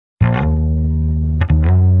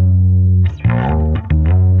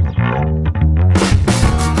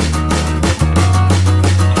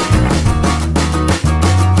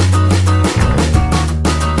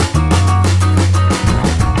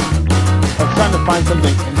find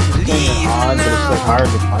something interesting and odd, but it's like hard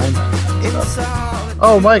to find that stuff.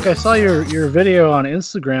 Oh, Mike, I saw your video on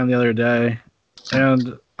Instagram the other day,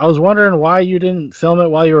 and I was wondering why you didn't film it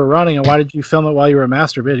while you were running, and why did you film it while you were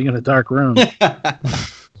masturbating in a dark room?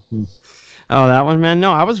 Oh, that one, man.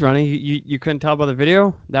 No, I was running. You couldn't tell by the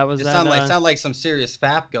video. That was that. Sound like some serious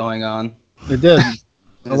fap going on. It did.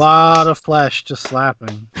 A lot of flesh just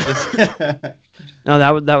slapping. No,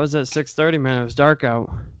 that was at 6:30, man. It was dark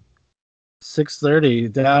out.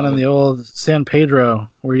 6:30 down in the old San Pedro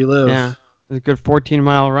where you live. Yeah, it was a good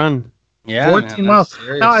 14-mile run. Yeah, 14 miles.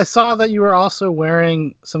 Now I saw that you were also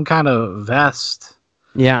wearing some kind of vest.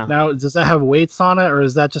 Yeah. Now, does that have weights on it, or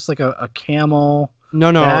is that just like a camel?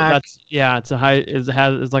 No, back?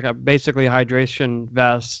 it's like a basically a hydration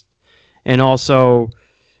vest, and also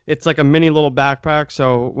it's like a mini little backpack.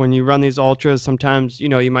 So when you run these ultras, sometimes you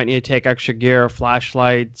might need to take extra gear,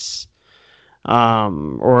 flashlights,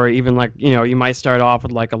 or even like you might start off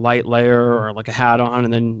with like a light layer or like a hat on,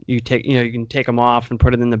 and then you can take them off and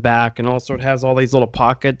put it in the back, and also it has all these little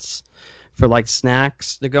pockets for like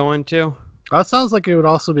snacks to go into. That sounds like it would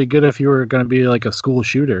also be good if you were going to be like a school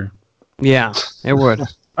shooter. Yeah, it would.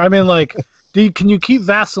 I mean, like, can you keep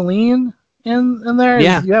Vaseline in there?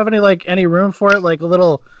 Yeah. Do you have any room for it? Like a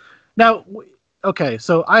little. Now, okay,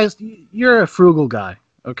 so you're a frugal guy,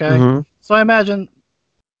 okay? Mm-hmm. So I imagine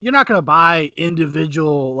you're not going to buy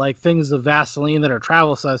individual like things of Vaseline that are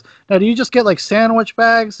travel size. Now, do you just get like sandwich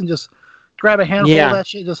bags and just grab a handful of that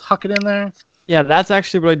shit, just huck it in there? Yeah, that's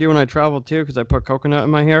actually what I do when I travel too, because I put coconut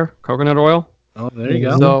in my hair, coconut oil. Oh, there you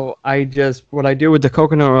go. So what I do with the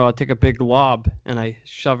coconut oil, I take a big glob and I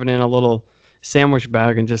shove it in a little sandwich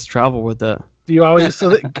bag and just travel with it. Do you always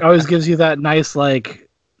so it always gives you that nice like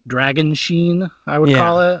dragon sheen, I would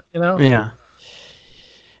call it, Yeah.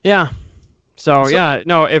 Yeah. So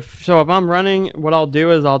if I'm running, what I'll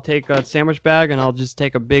do is I'll take a sandwich bag and I'll just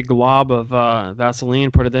take a big glob of Vaseline,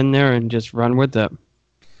 put it in there, and just run with it.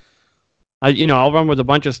 I'll run with a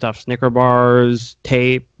bunch of stuff: Snicker bars,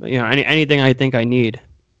 tape, anything I think I need.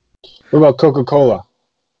 What about Coca-Cola?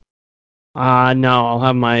 No, I'll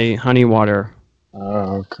have my honey water.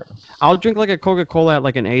 Oh, okay. I'll drink like a Coca-Cola at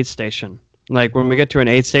like an aid station. Like when we get to an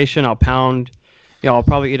aid station, I'll pound. I'll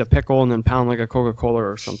probably eat a pickle and then pound like a Coca-Cola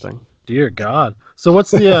or something. Dear God. So what's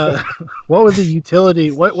the what was the utility?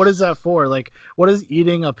 What is that for? Like, what does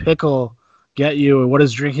eating a pickle get you, and what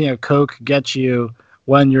does drinking a Coke get you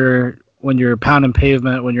when you're pounding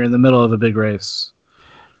pavement when you're in the middle of a big race?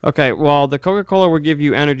 Okay, well, the Coca-Cola will give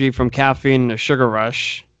you energy from caffeine and a sugar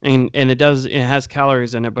rush, and it has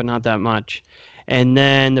calories in it, but not that much. And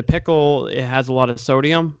then the pickle, it has a lot of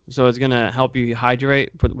sodium, so it's going to help you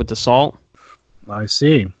hydrate with the salt. I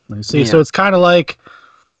see. Yeah. So it's kind of like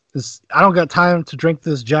this. I don't got time to drink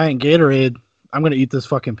this giant Gatorade. I'm going to eat this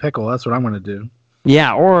fucking pickle. That's what I'm going to do.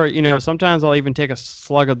 Yeah, or sometimes I'll even take a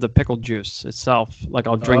slug of the pickle juice itself. Like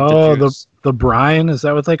I'll drink the juice. the brine, is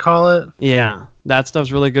that what they call it? Yeah, that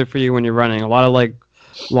stuff's really good for you when you're running. A lot of like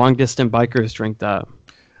long distance bikers drink that.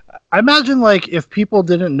 I imagine like if people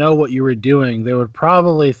didn't know what you were doing, they would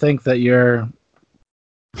probably think that you're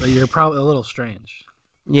probably a little strange.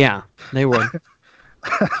 Yeah, they would.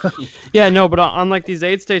 Yeah, no, but on like these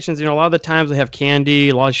aid stations, a lot of the times they have candy,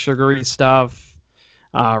 a lot of sugary stuff,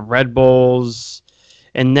 Red Bulls.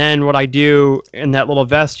 And then what I do in that little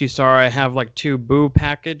vest you saw, I have like 2 boo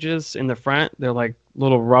packages in the front. They're like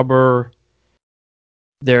little rubber.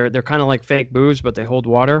 They're kind of like fake boos, but they hold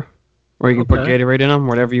water. Or you can put Gatorade in them,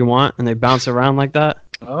 whatever you want, and they bounce around like that.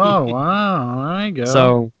 Oh, wow. There you go.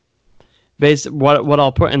 So what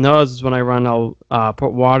I'll put in those is when I run, I'll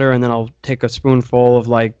put water, and then I'll take a spoonful of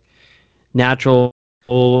like natural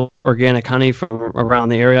organic honey from around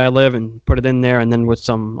the area I live and put it in there, and then with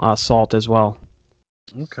some salt as well.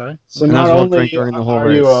 Okay. So not only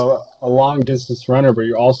are you a long distance runner, but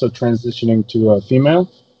you're also transitioning to a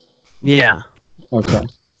female? Yeah. Okay.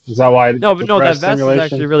 Is that why? No, that vest is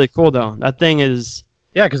actually really cool, though. That thing is...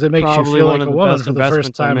 Yeah, because it makes you feel like a woman for the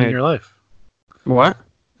first time in your life. What?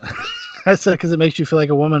 I said because it makes you feel like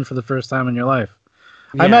a woman for the first time in your life.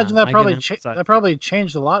 Yeah, I imagine that probably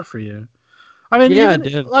changed a lot for you. I mean, yeah, it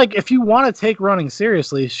did. Like, if you want to take running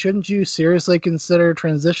seriously, shouldn't you seriously consider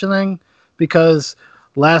transitioning? Because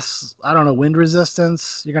less, wind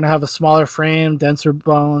resistance, you're going to have a smaller frame, denser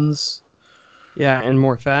bones. Yeah, and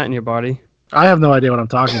more fat in your body. I have no idea what I'm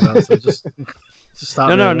talking about, so just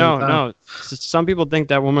stop. No. Some people think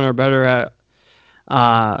that women are better at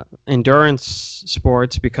endurance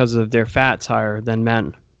sports because of their fat's higher than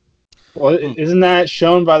men. Well, isn't that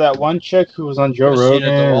shown by that one chick who was on Joe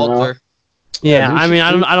Rogan? Yeah, I mean,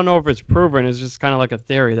 I don't know if it's proven. It's just kind of like a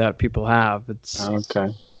theory that people have. It's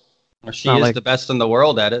okay. Well, she is the best in the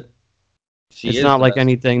world at it. It's not like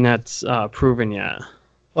anything that's proven yet.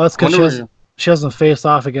 Well, that's because she hasn't faced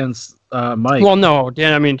off against Mike. Well, no,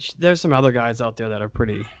 Dan. I mean, there's some other guys out there that are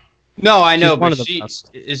pretty. No, I know, but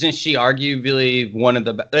isn't she arguably one of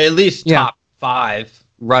the at least top 5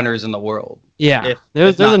 runners in the world? Yeah,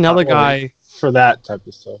 there's another guy for that type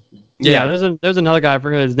of stuff. Yeah, there's another guy. I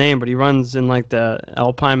forget his name, but he runs in like the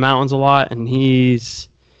Alpine Mountains a lot, and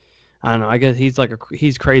I don't know. I guess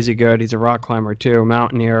he's crazy good. He's a rock climber too,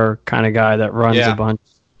 mountaineer kind of guy that runs a bunch.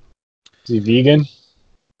 Is he vegan?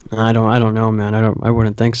 I don't know, man. I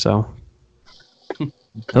wouldn't think so.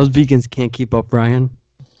 Those vegans can't keep up, Brian.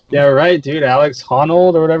 Yeah, right, dude. Alex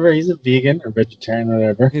Honnold or whatever. He's a vegan or vegetarian or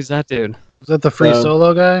whatever. Who's that dude? Is that the free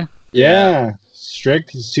solo guy? Yeah. Strict.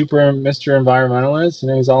 He's super Mr.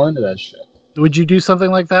 Environmentalist. He's all into that shit. Would you do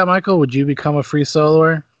something like that, Michael? Would you become a free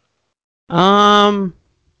soloer? I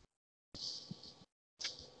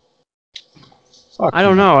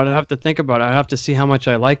don't know. I'd have to think about it. I'd have to see how much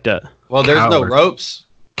I liked it. Well, there's no ropes.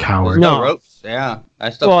 Coward. There's no ropes. Yeah.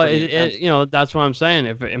 That's what I'm saying.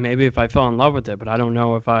 If I fell in love with it, but I don't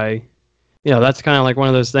know if that's kind of like one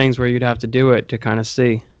of those things where you'd have to do it to kind of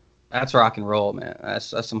see. That's rock and roll, man. That's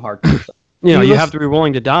some hardcore stuff. You have to be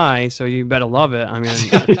willing to die, so you better love it. I mean,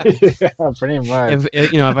 yeah, pretty much.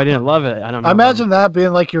 If I didn't love it, I don't know. I imagine that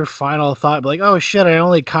being like your final thought, like, oh shit, I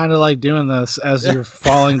only kind of like doing this as you're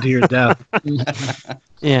falling to your death.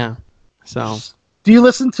 Yeah. So. Do you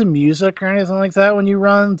listen to music or anything like that when you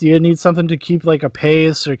run? Do you need something to keep like a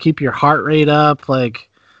pace or keep your heart rate up? Like,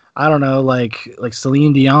 I don't know, like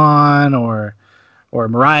Celine Dion or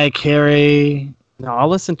Mariah Carey. No, I'll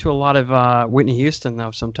listen to a lot of Whitney Houston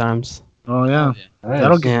though sometimes. Oh yeah,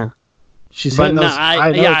 that'll get. Yeah. She's hitting those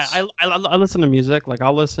high notes. I listen to music. Like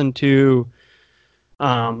I'll listen to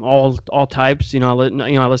all types. I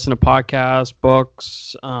listen to podcasts,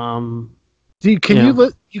 books. You can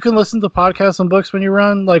listen to podcasts and books when you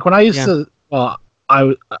run? Like when I used to, well,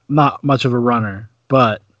 I not much of a runner,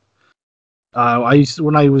 but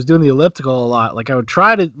when I was doing the elliptical a lot, like I would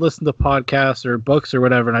try to listen to podcasts or books or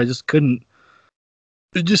whatever, and I just couldn't.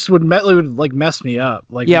 It just would like mess me up.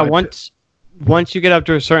 Like once you get up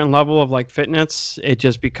to a certain level of like fitness, it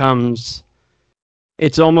just becomes.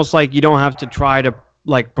 It's almost like you don't have to try to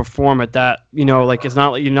like perform at that. Like it's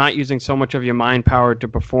not like you're not using so much of your mind power to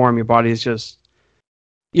perform. Your body's just.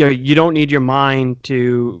 You don't need your mind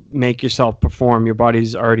to make yourself perform. Your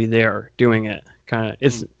body's already there doing it. Kind of.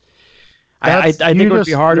 It's. I think it would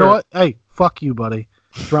be harder. You know what? Hey, fuck you, buddy.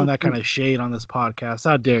 Throwing that kind of shade on this podcast.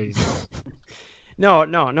 How dare you? No.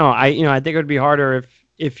 I think it would be harder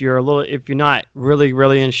if you're not really,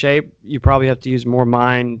 really in shape. You probably have to use more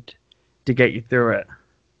mind to get you through it.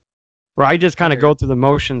 Where I just kind of go through the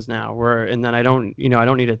motions now, and then I don't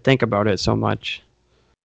need to think about it so much.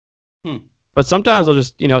 But sometimes I'll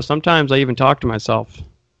just, sometimes I even talk to myself.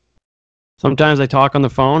 Sometimes I talk on the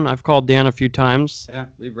phone. I've called Dan a few times. Yeah,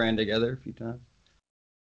 we've ran together a few times.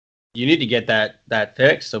 You need to get that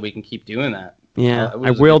fixed so we can keep doing that. Yeah,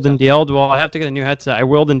 I wheeled and dealed. Well, I have to get a new headset. I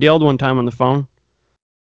wheeled and dealed one time on the phone.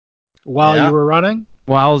 While you were running?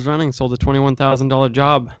 While I was running, sold a $21,000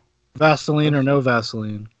 job. Vaseline or no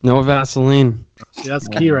Vaseline? No Vaseline. See, that's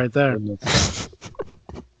key right there.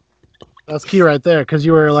 That's key right there, because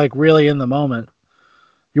you were like really in the moment.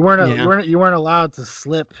 You weren't allowed to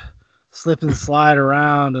slip and slide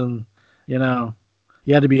around, and you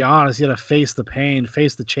had to be honest. You had to face the pain,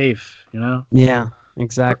 face the chafe. Yeah,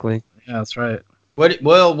 exactly. Yeah, that's right. What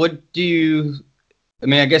do you? I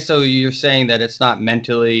mean, I guess so. You're saying that it's not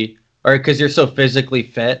mentally, or because you're so physically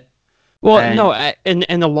fit. Well, no,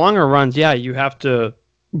 in the longer runs, yeah, you have to.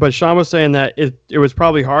 But Sean was saying that it was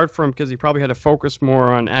probably hard for him because he probably had to focus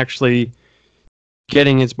more on actually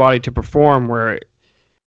getting his body to perform. Where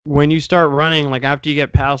when you start running, like after you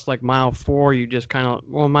get past like mile 4, you just kind of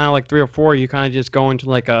mile like 3 or 4, you kind of just go into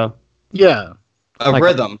like a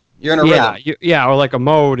rhythm. You're in a rhythm. Or like a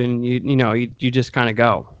mode, and you just kind of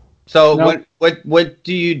go. So what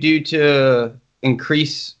do you do to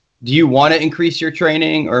increase? Do you want to increase your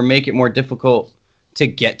training or make it more difficult to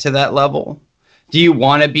get to that level? Do you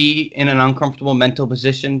want to be in an uncomfortable mental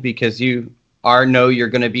position because you know you're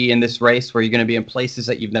going to be in this race where you're going to be in places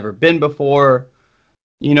that you've never been before?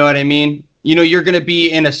 You know what I mean? You're going to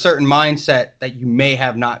be in a certain mindset that you may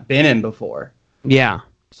have not been in before. Yeah.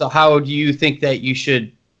 So how do you think that you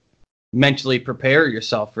should mentally prepare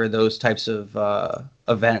yourself for those types of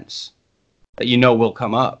events that will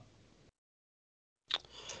come up?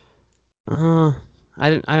 Honestly,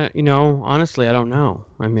 I don't know.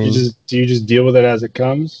 I mean, do you just deal with it as it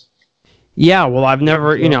comes? Yeah, well, I've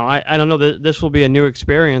never, I don't know that this will be a new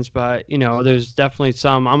experience, but there's definitely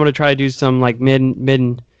some. I'm gonna try to do some like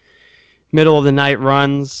middle of the night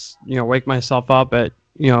runs. Wake myself up at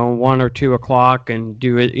 1 or 2 o'clock and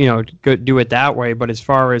do it. Do it that way. But as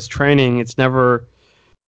far as training, it's never,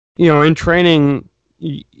 in training,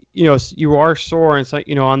 you are sore and so,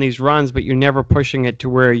 on these runs, but you're never pushing it to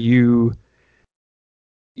where you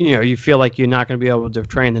feel like you're not going to be able to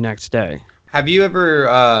train the next day. Have you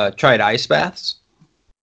ever tried ice baths?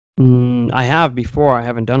 I have before. I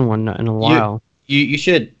haven't done one in a while. You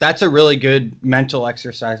should. That's a really good mental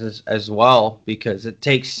exercise as well, because it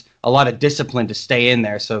takes a lot of discipline to stay in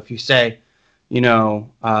there. So if you say,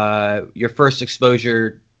 your first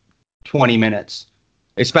exposure, 20 minutes,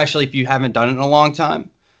 especially if you haven't done it in a long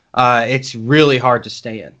time, it's really hard to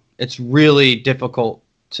stay in. It's really difficult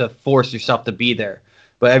to force yourself to be there.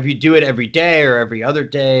 But if you do it every day or every other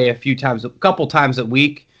day, a couple times a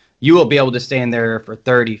week, you will be able to stay in there for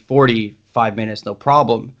 30, 45 minutes, no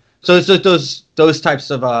problem. So it's those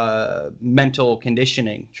types of mental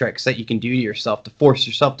conditioning tricks that you can do to yourself to force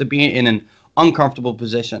yourself to be in an uncomfortable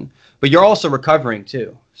position. But you're also recovering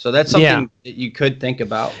too. So that's something that you could think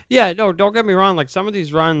about. Yeah, no, don't get me wrong. Like some of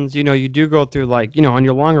these runs, you do go through like, on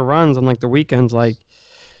your longer runs on like the weekends, like,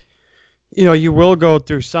 you will go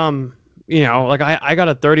through some, like I got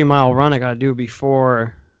a 30-mile run I got to do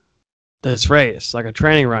before this race, like a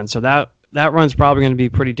training run. So that run's probably going to be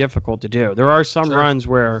pretty difficult to do. There are some runs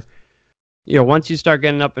where, once you start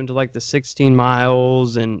getting up into like the 16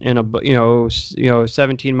 miles and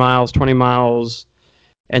 17 miles, 20 miles,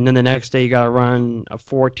 and then the next day you got to run a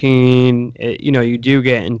 14, you do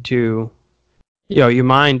get into, you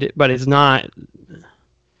mind it, but it's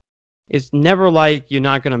never like you're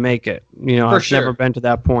not going to make it. I've never been to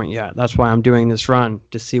that point yet. That's why I'm doing this run,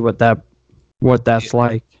 to see what that's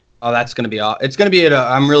like. Oh, that's going to be it's going to be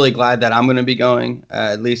I'm really glad that I'm going to be going.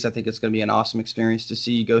 At least I think it's going to be an awesome experience to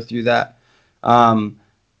see you go through that.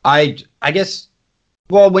 I guess,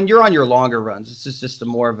 well, when you're on your longer runs, this is just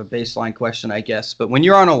more of a baseline question, I guess. But when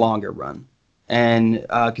you're on a longer run, and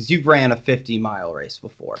because you've ran a 50-mile race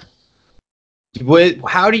before,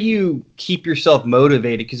 how do you keep yourself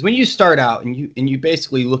motivated? Because when you start out and you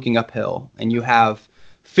basically looking uphill and you have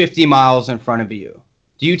 50 miles in front of you,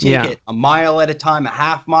 do you take it a mile at a time, a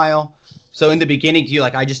half mile? So in the beginning, do you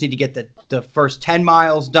I just need to get the first 10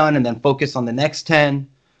 miles done and then focus on the next 10?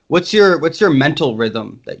 What's your mental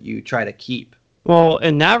rhythm that you try to keep? Well,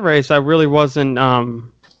 in that race, I really wasn't.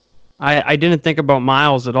 I didn't think about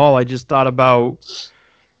miles at all. I just thought about,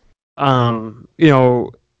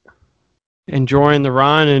 enjoying the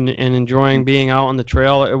run and enjoying being out on the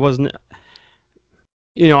trail. It wasn't,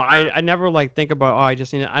 I never think about, I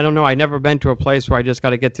just need, I don't know. I never been to a place where I just got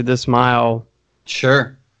to get to this mile.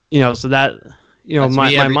 Sure. So that,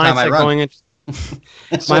 my mindset going into,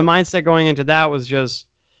 my mindset going into that was just,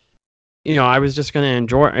 I was just going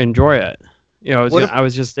to enjoy it. I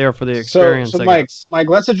was just there for the experience. So Mike,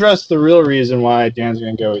 let's address the real reason why Dan's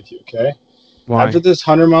going to go with you. Okay. Why? After this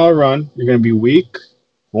 100-mile run, you're going to be weak,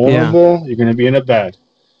 vulnerable. Yeah. You're going to be in a bed.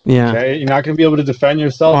 Yeah. Okay. You're not going to be able to defend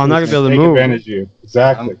yourself. Well, I'm not going to be able to move. Advantage of you.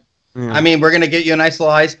 Exactly. I mean, we're going to get you a nice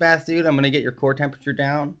little ice bath, dude. I'm going to get your core temperature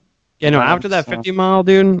down. After that 50-mile,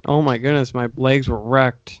 dude, oh my goodness, my legs were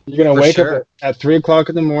wrecked. You're going to wake up at 3 o'clock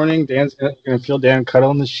in the morning. You're going to feel Dan cuddle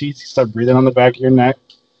in the sheets. You start breathing on the back of your neck.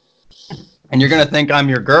 And you're going to think I'm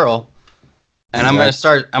your girl. And I'm going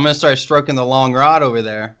to start stroking the long rod over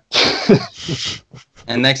there.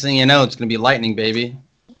 And next thing you know, it's going to be lightning, baby.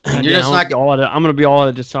 And you're just not I'm going to be all out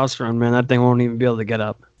of testosterone, man. That thing won't even be able to get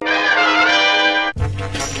up.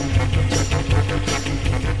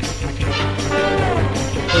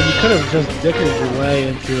 You could have just dickered your way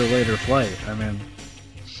into a later flight. I mean,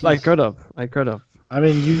 I could have. I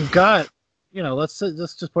mean, you've got, let's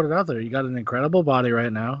just put it out there. You got an incredible body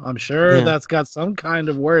right now. I'm sure that's got some kind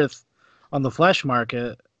of worth on the flesh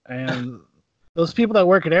market. And those people that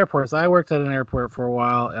work at airports, I worked at an airport for a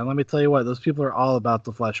while, and let me tell you what, those people are all about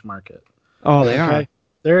the flesh market. Oh, they are.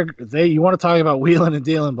 You want to talk about wheeling and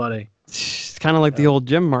dealing, buddy? It's kind of like the old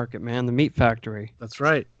gym market, man. The meat factory. That's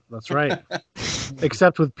right.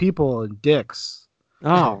 Except with people and dicks.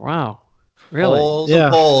 Oh, wow. Really? Holes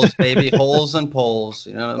and poles, baby. Holes and poles.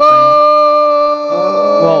 You know what I'm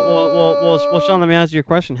saying? Well, Sean, let me ask you a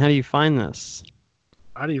question. How do you find this?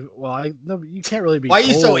 How do you? Well, you can't really be. Why are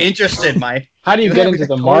you so interested, Mike? How do you get into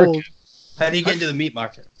the market? How do you get into the meat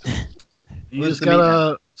market? You just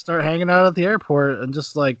gotta start hanging out at the airport and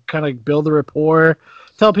just kind of build a rapport.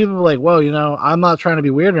 Tell people whoa, I'm not trying to be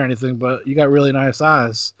weird or anything, but you got really nice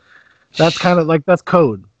eyes. That's kind of that's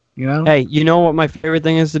code, Hey, you know what my favorite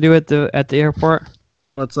thing is to do at the airport?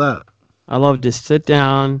 What's that? I love to sit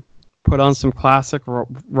down, put on some classic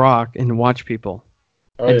rock, and watch people.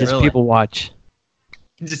 And just Really? people watch.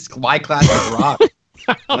 Just why classic rock?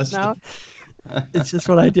 No, it's just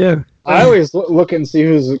what I do. I always look and see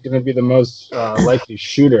who's going to be the most likely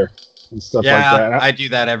shooter and stuff like that. I do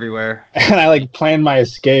that everywhere. And I like plan my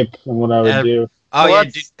escape and what I would do. Oh Well,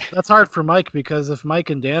 yeah, that's hard for Mike because if Mike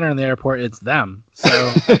and Dan are in the airport, it's them.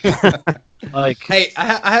 So, like, hey,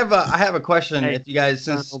 I have a question. Hey, if you guys,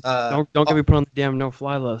 since don't get me put on the damn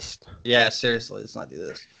no-fly list. yeah, seriously, let's not do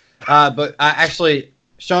this. But actually,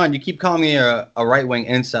 Sean, you keep calling me a right-wing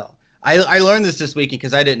incel. I learned this weekend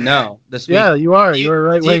because I didn't know this week. yeah, you are. You're a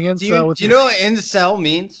right-wing incel. Do you know what incel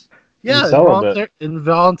means? Yeah,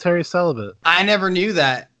 involuntary celibate. I never knew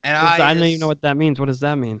that, and I don't even know what that means. What does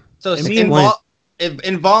that mean? So It means-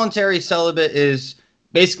 involuntary celibate is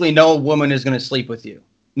basically no woman is going to sleep with you.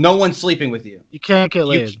 No one's sleeping with you. You can't get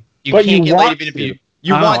laid. You But can't you get want laid if to.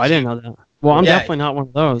 you Oh, want. I didn't know that. Well, I'm Yeah. definitely not one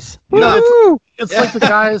of those. No, It's like the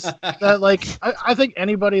guys that like. I think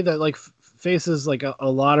anybody that like faces like a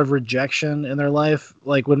lot of rejection in their life,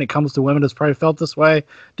 like when it comes to women, has probably felt this way.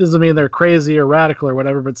 Doesn't mean they're crazy or radical or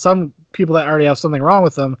whatever, but some people that already have something wrong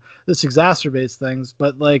with them, this exacerbates things.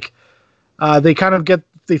 But like, they kind of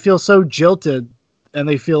they feel so jilted, and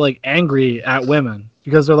they feel like angry at women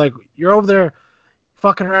because they're like, you're over there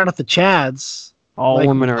fucking around with the Chads. All Like-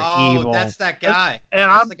 women are oh, evil. that's that guy. And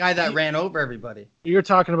That's I'm the guy that ran over everybody. You're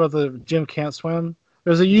talking about the Jim Can't Swim.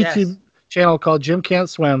 There's a YouTube channel called Jim Can't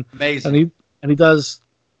Swim, Amazing. and he does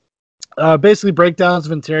basically breakdowns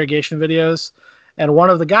of interrogation videos. And one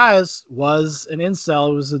of the guys was an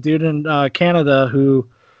incel. It was a dude in Canada who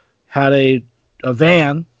had a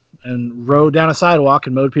van and rode down a sidewalk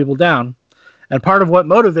and mowed people down. And part of what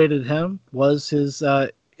motivated him was his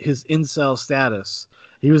incel status.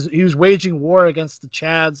 He was waging war against the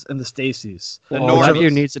Chads and the Stacys. Well, one of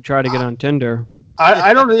you needs to try to get on Tinder.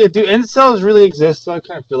 I don't really do incels really exist. So I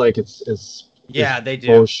kind of feel like it's Yeah, they do.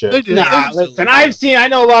 bullshit. They do. Nah, Absolutely. listen, I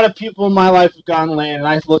know a lot of people in my life who've gone lame, and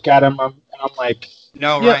I look at them and I'm like,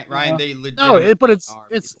 No, Yeah, Ryan, they legit. No, but it's are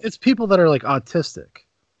it's people that are like autistic.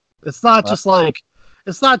 It's not just like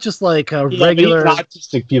a yeah, regular. but even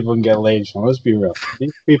autistic people can get laid. Sean. Let's be real.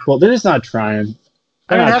 These people, they're just not trying.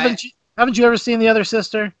 I mean, I- haven't you ever seen The Other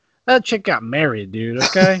Sister? That chick got married, dude.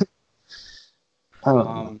 Okay. I don't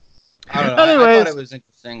know. I don't know. I Anyways. thought it was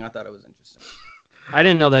interesting. I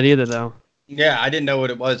didn't know that either, though. Yeah, I didn't know what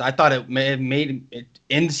it was. I thought it made it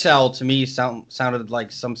incel to me sounded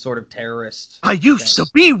like some sort of terrorist. I used to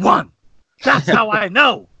be one. That's how I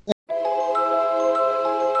know.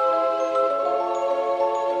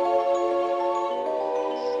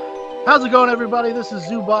 How's it going, everybody? This is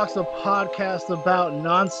Zoobox, a podcast about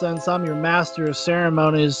nonsense. I'm your master of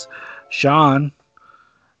ceremonies, Sean,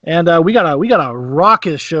 and we got a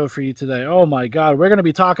raucous show for you today. Oh my God, we're going to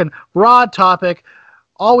be talking broad topic,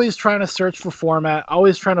 always trying to search for format,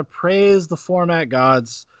 always trying to praise the format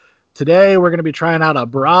gods. Today, we're going to be trying out a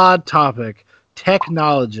broad topic,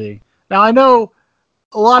 technology. Now, I know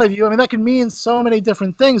a lot of you, I mean, that can mean so many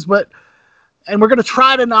different things, and we're going to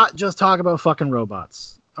try to not just talk about fucking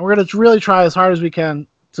robots. And we're going to really try as hard as we can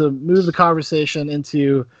to move the conversation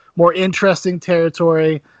into more interesting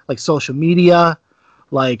territory, like social media,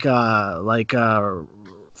 like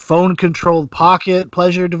phone-controlled pocket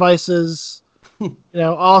pleasure devices,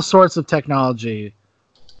 all sorts of technology,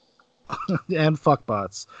 and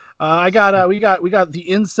fuckbots. We got the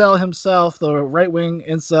incel himself, the right-wing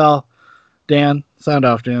incel, Dan. Sound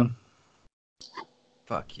off, Dan.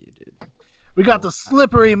 Fuck you, dude. We got the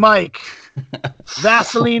slippery Mike,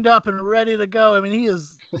 Vaselined up and ready to go. I mean,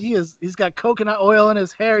 he's got coconut oil in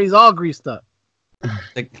his hair. He's all greased up.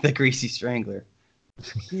 The greasy strangler.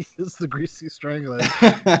 He is the greasy strangler.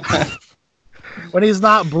 When he's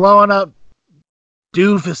not blowing up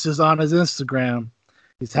doofuses on his Instagram,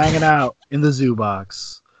 he's hanging out in the zoo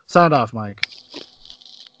box. Sound off, Mike.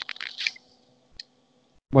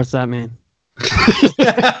 What's that mean?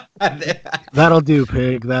 That'll do,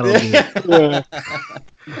 pig. That'll do. Yeah.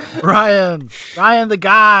 Ryan, the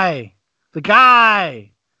guy.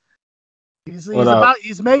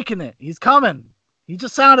 He's making it. He's coming. He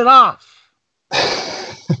just sounded off.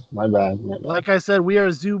 My bad. Like I said, we are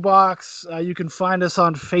Zoobox. You can find us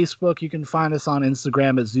on Facebook. You can find us on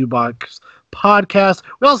Instagram at Zoobox Podcast.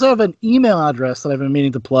 We also have an email address that I've been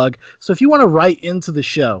meaning to plug. So if you want to write into the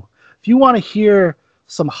show, if you want to hear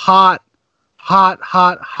some hot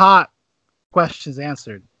questions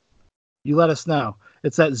answered, you let us know.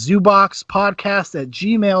 It's at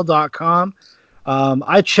zooboxpodcast@gmail.com.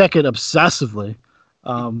 I check it obsessively.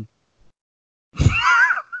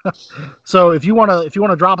 So if you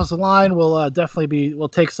wanna drop us a line, we'll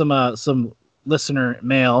take some listener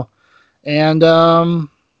mail. And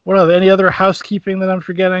any other housekeeping that I'm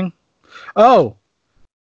forgetting? Oh,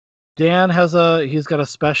 Dan he's got a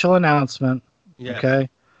special announcement. Yes. Okay.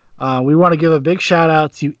 We want to give a big shout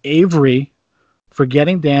out to Avery for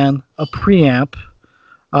getting Dan a preamp.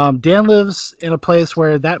 Dan lives in a place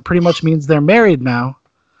where that pretty much means they're married now.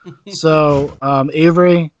 So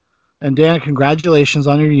Avery and Dan, congratulations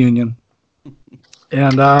on your union.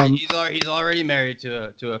 And he's already married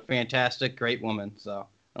to a fantastic, great woman. So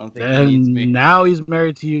I don't think he and needs me. now he's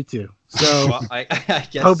married to you too. So Well, I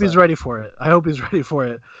guess hope so. he's ready for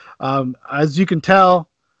it. As you can tell,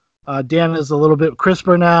 Dan is a little bit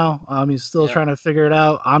crisper now. He's still trying to figure it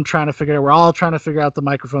out. I'm trying to figure it out. We're all trying to figure out the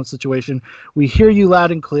microphone situation. We hear you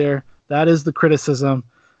loud and clear. That is the criticism,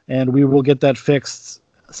 and we will get that fixed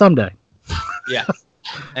someday. Yeah.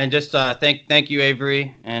 And just thank you,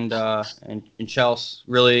 Avery and Chelsea.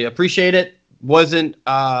 Really appreciate it. Wasn't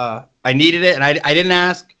I needed it, and I didn't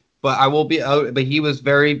ask, but I will be. But he was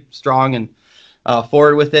very strong and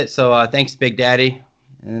forward with it. So thanks, Big Daddy.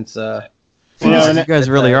 And it's you guys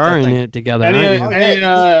really are in it together.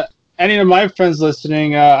 Any of my friends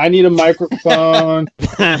listening, I need a microphone.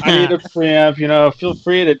 I need a preamp. Feel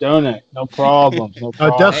free to donate. No problem. No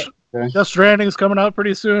problem. Death Stranding is coming out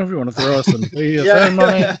pretty soon. If you want to throw us some PSN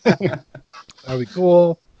money, that'd be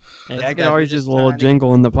cool. Hey, I can always use a little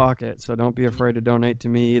jingle in the pocket, so don't be afraid to donate to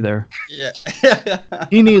me either. Yeah.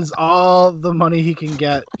 He needs all the money he can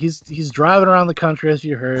get. He's driving around the country, as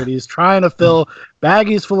you heard. He's trying to fill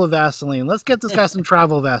baggies full of Vaseline. Let's get this guy some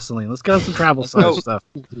travel Vaseline. Let's get him some travel size stuff.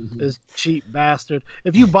 This cheap bastard.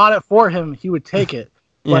 If you bought it for him, he would take it.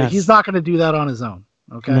 But he's not going to do that on his own.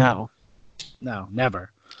 Okay? No,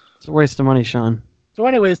 never. It's a waste of money, Sean. So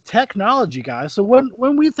anyways, technology, guys. So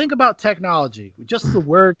when we think about technology, just the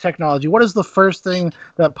word technology, what is the first thing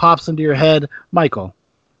that pops into your head, Michael?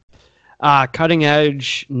 Cutting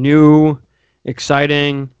edge, new,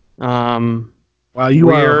 exciting, Wow,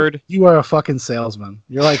 weird. You are a fucking salesman.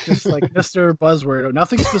 You're just like Mr. Buzzword.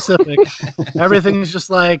 Nothing specific. Everything's just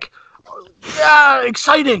like, yeah,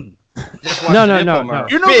 exciting. No.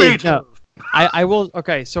 You're no. I will.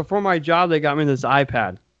 Okay, so for my job, they got me this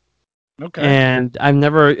iPad. Okay. And I've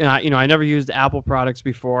never, I never used Apple products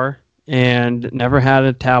before and never had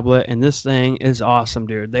a tablet. And this thing is awesome,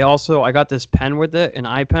 dude. I got this pen with it, an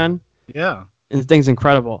iPen. Yeah. And the thing's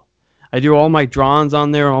incredible. I do all my drawings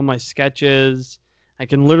on there, all my sketches. I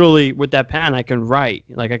can literally, with that pen, I can write.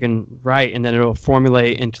 Like I can write, and then it'll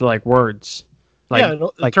formulate into like words,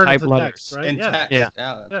 it'll turn type into letters. text, right? In text. Yeah.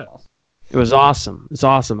 That's awesome. It was awesome. It's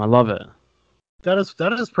awesome. I love it. That is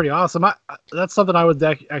pretty awesome. That's something I would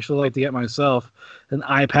actually like to get myself, an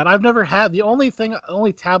iPad. I've never had. The only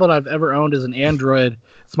tablet I've ever owned is an Android.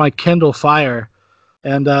 It's my Kindle Fire.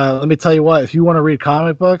 And let me tell you what, if you want to read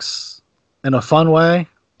comic books in a fun way,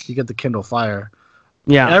 you get the Kindle Fire.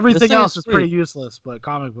 Yeah. Everything else is pretty useless, but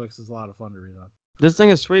comic books is a lot of fun to read on. This thing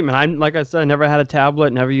is sweet, man. Like I said, I never had a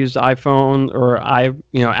tablet, never used iPhone or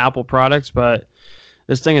Apple products, but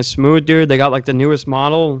this thing is smooth, dude. They got like the newest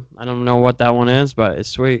model. I don't know what that one is, but it's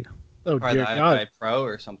sweet. Oh, Probably dear the God. iPad Pro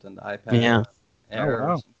or something. The iPad Yeah. Air.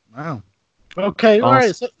 Oh, wow. Okay, Awesome. all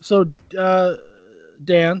right. So,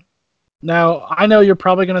 Dan, now I know you're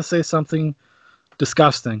probably going to say something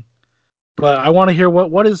disgusting, but I want to hear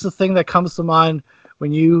what is the thing that comes to mind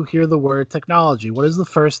when you hear the word technology? What is the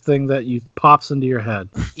first thing that pops into your head?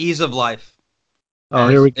 Ease of life. Oh,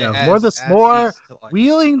 here we go. More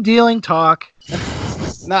wheeling, dealing talk.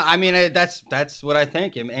 No, I mean that's what I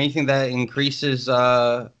think. I mean, anything that increases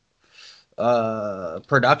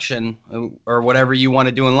production or whatever you want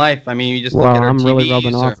to do in life. I mean, you just look at our I'm TVs really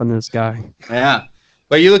rubbing off on this guy. Yeah,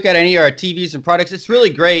 but you look at any of our TVs and products. It's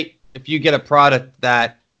really great if you get a product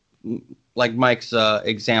that, like Mike's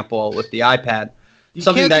example with the iPad, you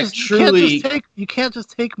can't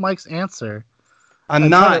just take Mike's answer. I'm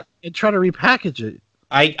not. Try to repackage it.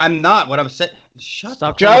 I'm not. What I'm saying. Shut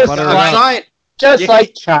up. Just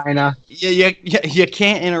like China. You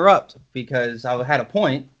can't interrupt because I had a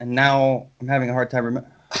point and now I'm having a hard time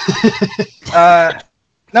remembering.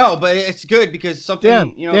 No, but it's good because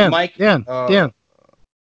something Mike. Dan,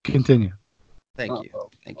 continue. Thank you.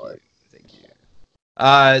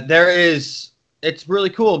 It's really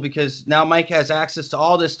cool because now Mike has access to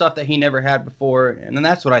all this stuff that he never had before, and then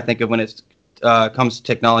that's what I think of when it comes to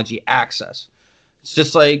technology access. It's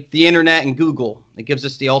just like the internet and Google. It gives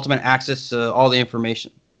us the ultimate access to all the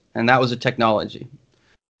information. And that was a technology.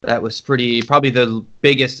 That was probably the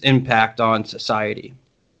biggest impact on society.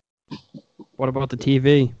 What about the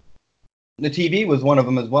TV? The TV was one of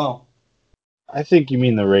them as well. I think you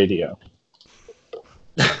mean the radio.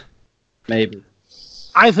 Maybe.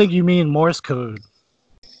 I think you mean Morse code.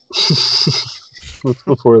 What's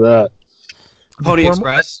before that? Pony Before-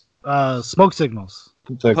 Express. Smoke signals.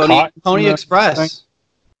 The Pony thing? Express.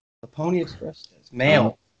 The Pony Express.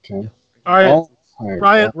 Mail. Okay. All right, All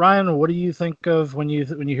right. Ryan, what do you think of when you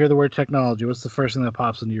hear the word technology? What's the first thing that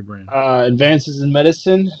pops into your brain? Advances in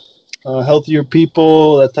medicine, healthier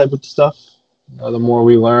people, that type of stuff. The more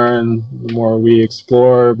we learn, the more we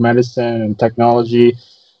explore medicine and technology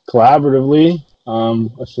collaboratively.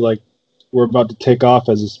 I feel like we're about to take off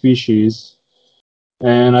as a species.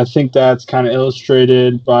 And I think that's kind of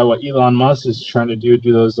illustrated by what Elon Musk is trying to do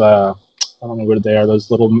those, I don't know what they are, those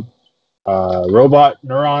little robot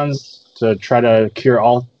neurons to try to cure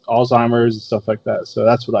Alzheimer's and stuff like that. So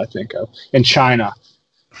that's what I think of. In China.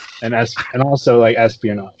 And also like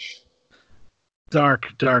espionage. Dark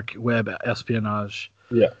web espionage.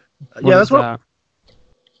 Yeah. What That's is what. that?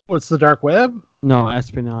 What's the dark web? No,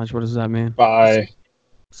 espionage. What does that mean? By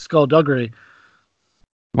Skullduggery.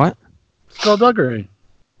 What? Skullduggery.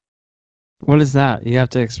 What is that? You have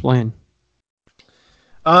to explain.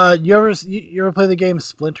 You ever play the game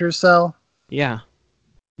Splinter Cell? Yeah.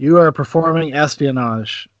 You are performing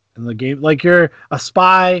espionage in the game. Like you're a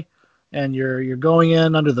spy, and you're going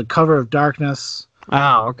in under the cover of darkness,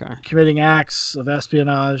 Oh, okay. committing acts of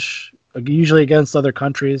espionage, usually against other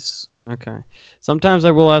countries. Okay. Sometimes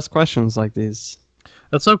I will ask questions like these.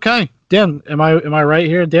 That's okay. Dan, am I right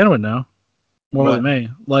here? Dan would know more What? than me.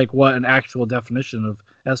 Like what an actual definition of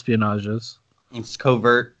espionage is. It's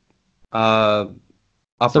covert. So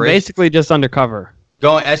Operation. basically just undercover.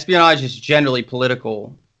 Espionage is generally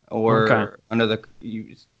political, or Okay. under the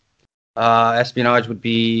espionage would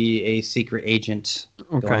be a secret agent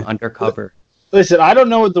Okay. going undercover. listen, I don't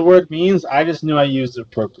know what the word means. I just knew I used it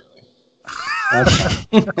appropriately. That's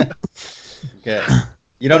Okay.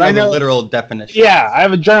 You don't But I know the know- literal definition. yeah, I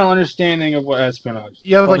have a general understanding of what espionage is.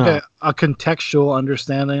 You have like No. a contextual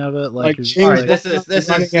understanding of it, Like it's- James Alright, this Bond is-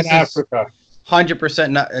 running in Africa.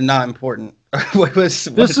 100% not important. this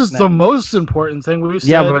is the most important thing we've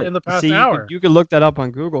Yeah, said but in the past see, hour. you could look that up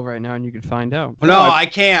on Google right now and you could find out. No, I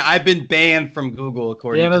can't. I've been banned from Google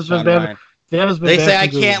according Dan to has been Sean banned- Ryan. Dan has been They banned say from I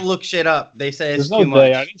Google. can't look shit up. They say it's There's no too day.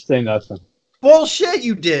 much. I didn't say nothing. Bullshit,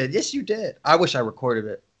 you did. Yes, you did. I wish I recorded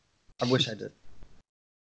it. I wish I did.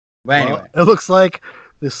 But anyway, Well, it looks like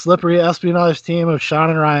the slippery espionage team of Sean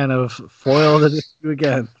and Ryan have foiled it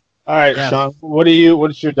again. All right, Yeah. Sean.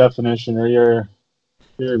 What's your definition or your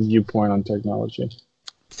viewpoint on technology?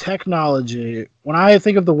 Technology. When I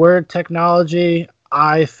think of the word technology,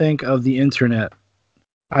 I think of the internet.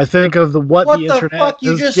 I think of what what the the internet fuck?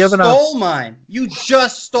 You has just given stole us. mine. You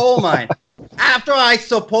just stole mine. After I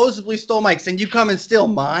supposedly stole Mike's, and you come and steal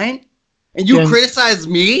mine, and you Then- criticize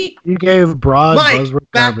me. You gave broad Mike,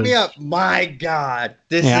 buzzword back garbage. me up. My God,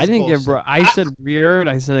 this Yeah, is I didn't bullshit. get bro. I said weird.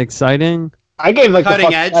 I said exciting. I gave like Cutting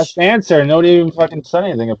the edge. best answer, and nobody even fucking said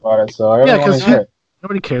anything about it. So I Yeah, don't want 'cause to hear it.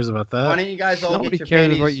 Nobody cares about Why that. don't you guys all Nobody get your cares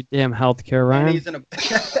panties, about your damn healthcare, Ryan. panties in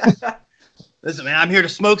a... Listen, man, I'm here to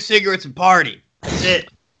smoke cigarettes and party. That's it.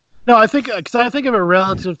 No, I think because I think of it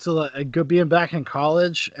relative to like being back in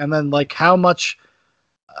college, and then like how much,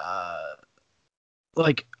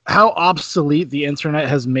 like how obsolete the internet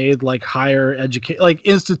has made like higher education, like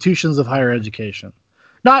institutions of higher education.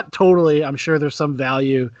 Not totally. I'm sure there's some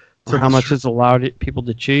value to Or how the much it's allowed people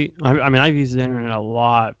to cheat. I mean, I've used the internet a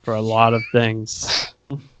lot for a lot of things.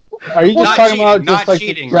 Are you just Not talking cheating, about not just like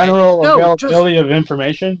cheating, the general No, availability of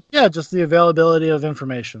information? Yeah, just the availability of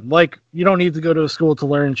information. Like you don't need to go to a school to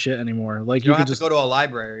learn shit anymore. Like You don't can have just to go to a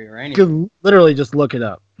library or you anything. could literally just look it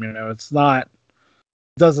up. You know, it's not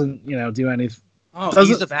doesn't do anything. Oh,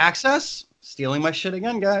 doesn't- ease of access? Stealing my shit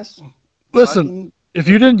again, guys. Listen, Fucking- if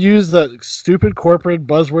you didn't use the stupid corporate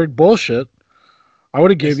buzzword bullshit, I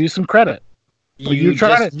would have gave you some credit. you're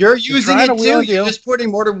trying using trying it to wheel too. and deal. You're just putting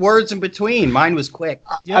more words in between. Mine was quick.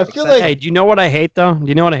 I feel like Hey, do you know what I hate though? Do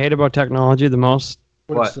you know what I hate about technology the most?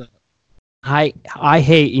 What's What? that? I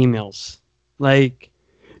hate emails. Like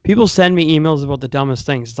people send me emails about the dumbest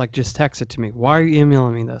things. It's like just text it to me. Why are you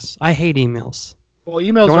emailing me this? I hate emails. Well,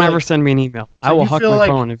 emails Don't are ever like, send me an email. I So will you huck feel my like-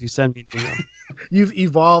 phone if you send me an email. you've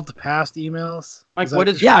evolved past emails. Mike, that- what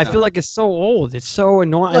is Yeah, I feel like it's so old. It's so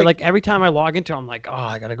annoying. Like- Like every time I log into it, I'm like, oh,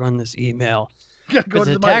 I gotta go in this email. go Because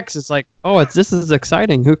to the my, text is like, oh, this is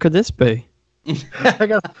exciting. Who could this be? I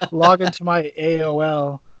got to log into my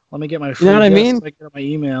AOL. Let me get my. You know what I free mean? gifts, get my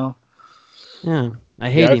email. Yeah, I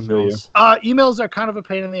hate I feel you. emails. Emails are kind of a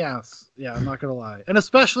pain in the ass. Yeah, I'm not gonna lie, and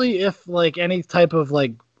especially if like any type of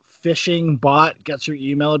like phishing bot gets your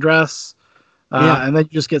email address, Yeah. and then you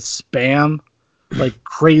just get spam. like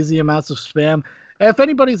crazy amounts of spam. And if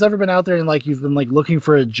anybody's ever been out there and like you've been like looking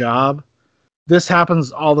for a job, this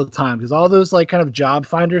happens all the time because all those like kind of job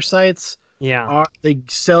finder sites they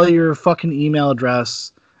sell your fucking email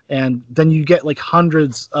address, and then you get like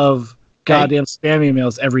hundreds of goddamn spam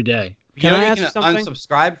emails every day. Can I You ask you can something?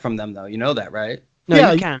 unsubscribe from them though. You know that, right? No,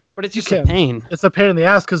 Yeah, you can, but it's you just a can. pain. It's a pain in the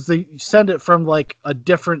ass because they send it from like a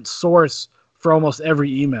different source for almost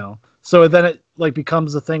every email. So then it like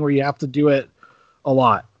becomes a thing where you have to do it a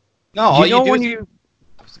lot. No, all Do you know do when is- you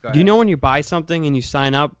Go do you ahead. know when you buy something and you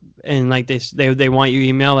sign up and like they want you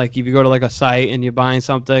email, like if you go to like a site and you're buying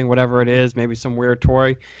something, whatever it is, maybe some weird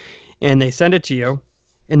toy, and they send it to you,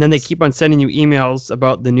 and then they keep on sending you emails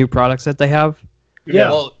about the new products that they have. Yeah.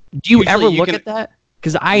 Well, Do you usually ever you look can- at that?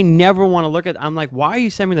 Because I never want to look at. I'm like, why are you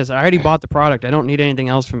sending me this? I already bought the product. I don't need anything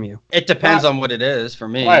else from you. It depends on what it is for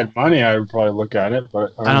me. If I had money, I would probably look at it,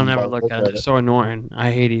 but I don't ever probably look at it. It's so annoying. I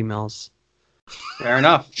hate emails. Fair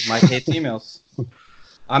enough. Mike hates emails.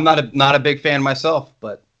 I'm not a big fan myself,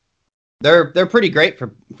 but they're pretty great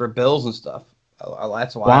for bills and stuff.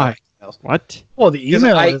 That's why. I Why? like emails. What? Well, the 'Cause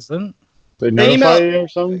email I- isn't. They They notify email- you or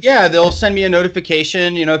something. Yeah, they'll send me a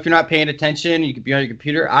notification. You know, if you're not paying attention, you could be on your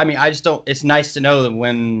computer. I mean, I just don't. It's nice to know that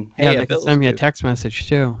when Yeah, hey, they a can bill's send me a due. text message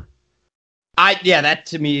too. That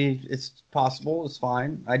to me it's possible. It's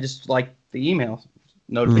fine. I just like the email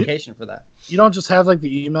notification for that. You don't just have like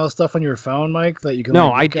the email stuff on your phone, Mike, that you can. No,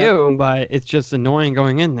 like, I look at? do, but it's just annoying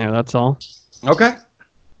going in there. That's all. Okay.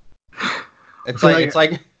 It's like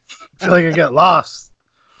I feel like I get lost.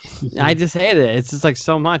 I just hate it. It's just like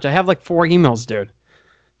so much. I have like 4 emails, dude.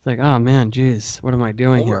 It's like, oh man, jeez, what am I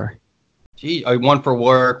doing 4? here? gee, one for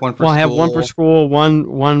work, one for Well, school. I have one for school,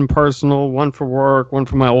 one personal, one for work, one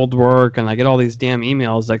for my old work, and I get all these damn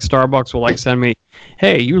emails. Like Starbucks will like send me,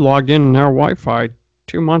 "Hey, you logged in our Wi-Fi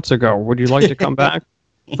 2 months ago. Would you like to come back?"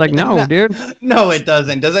 It's like, no, dude. No, it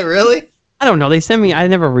doesn't. Does it really? I don't know. They send me. I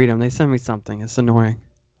never read them. They send me something. It's annoying.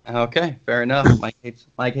 Okay, fair enough. Mike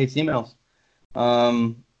hates emails.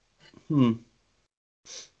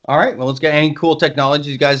 All right. Well, let's get any cool technologies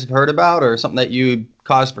you guys have heard about, or something that you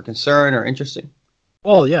cause for concern or interesting.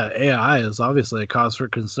 Well, yeah, AI is obviously a cause for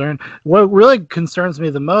concern. What really concerns me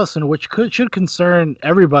the most, and which should concern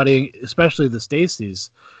everybody, especially the Stacys,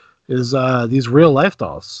 is these real life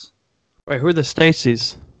dolls. Wait, who are the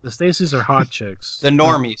Stacys? The Stacys are hot chicks. The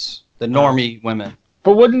normies, the normie women.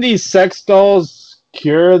 But wouldn't these sex dolls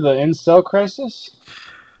cure the incel crisis?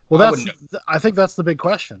 Well, I I think that's the big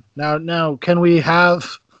question. Now, can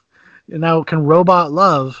robot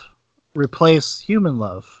love replace human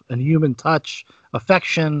love and human touch,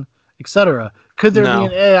 affection, etc.? Could there No. be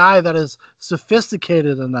an AI that is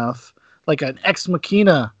sophisticated enough, like an Ex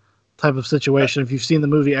Machina type of situation? If you've seen the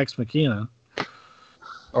movie Ex Machina,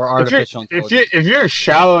 Or artificial intelligence. If you're a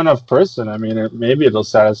shallow enough person, I mean, maybe it'll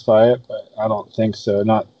satisfy it, but I don't think so.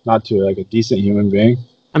 Not to like a decent human being.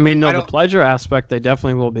 I mean, no, I the don't- pleasure aspect, they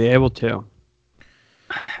definitely will be able to.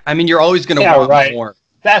 I mean, you're always going to Yeah, want right. more.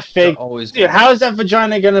 That You're fake. always Dude, how is that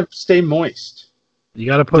vagina gonna stay moist? you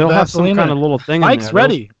got to put They'll have some Vaseline kind in. of little thing. Mike's in there.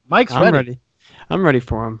 ready. Mike's I'm ready. ready. I'm ready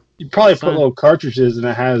for them. You probably put Fine. little cartridges, and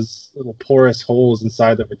it has little porous holes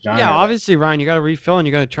inside the vagina. Yeah, obviously, Ryan, you got to refill and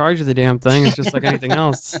you got to charge the damn thing. It's just like anything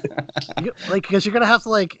else. Like, because you're gonna have to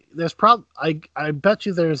like. There's I bet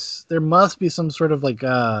you there must be some sort of like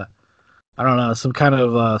I don't know, some kind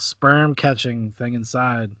of sperm catching thing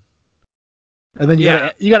inside. And then you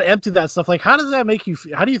gotta empty that stuff. Like, how does that make you?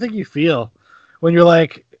 How do you think you feel when you're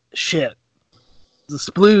like, shit, the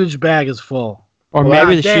splooge bag is full? Or Well,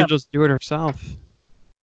 maybe damn. she'll just do it herself.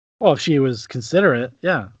 Well, if she was considerate,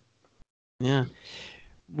 yeah. Yeah.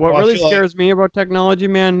 What Well, I really feel like- scares me about technology,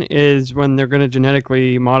 man, is when they're going to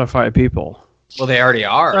genetically modify people. Well, they already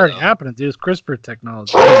are. It's already though. happening, dude. It's CRISPR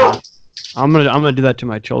technology. I'm gonna do that to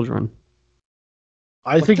my children.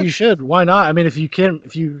 I think you should. Why not? I mean, if you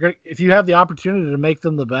have the opportunity to make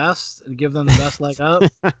them the best and give them the best leg up,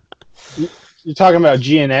 You're talking about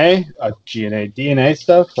DNA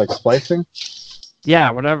stuff like splicing. Yeah,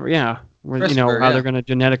 whatever. Yeah, where, you know CRISPR, how yeah. they're going to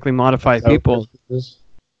genetically modify Is that what people. CRISPR is?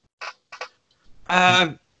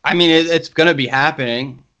 I mean, it's going to be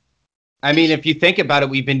happening. I mean, if you think about it,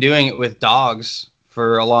 we've been doing it with dogs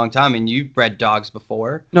for a long time, and you've bred dogs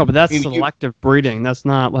before. No, but that's I mean, selective breeding. That's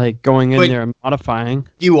not like going in But- there and modifying.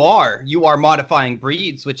 You are modifying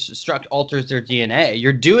breeds, which alters their DNA.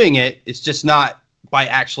 You're doing it. It's just not by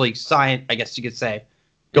actually science. I guess you could say.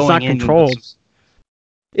 It's not in and- controlled.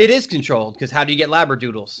 It is controlled because how do you get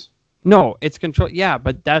labradoodles? No, it's control. Yeah,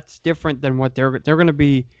 but that's different than what they're going to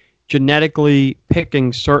be genetically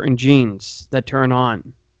picking certain genes that turn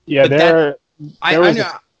on. Yeah, But there I was know.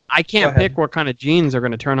 I can't Go ahead. pick what kind of genes are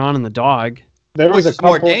going to turn on in the dog. There Which was a is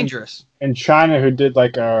more couple dangerous. in China who did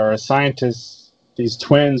like a scientist. These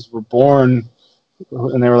twins were born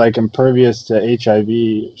and they were like impervious to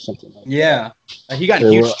HIV or something like Yeah. He got in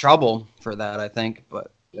They huge were- trouble for that, I think,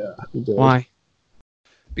 but that. Yeah, he did. Why?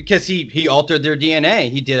 because he altered their DNA.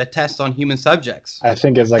 He did a test on human subjects. I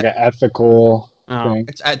think it's like an ethical Oh. thing.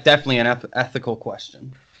 It's definitely an ethical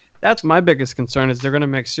question. That's my biggest concern is they're going to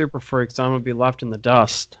make super freaks. I'm going to be left in the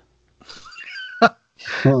dust.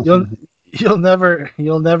 You'll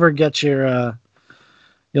never get your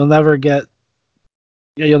you'll never get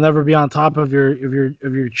you'll never be on top of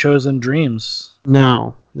your chosen dreams.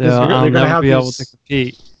 No. Because I'll they're gonna never have be able these- to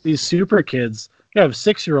compete. These super kids, you have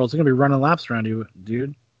 6-year-olds, they're gonna be running laps around you,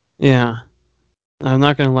 dude. Yeah. I'm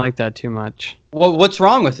not going to like that too much. Well, what's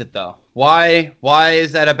wrong with it though? Why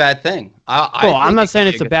is that a bad thing? Well, I'm think not it saying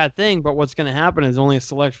could it's be a bad thing, but what's going to happen is only a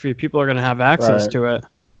select few people are going to have access Right. to it.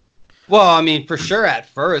 Well, I mean, for sure. At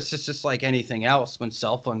first, it's just like anything else. When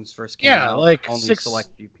cell phones first came Yeah, out, like only six- select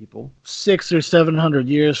few people. 600 or 700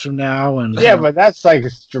 years from now, and Yeah, but that's like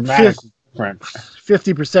dramatically different.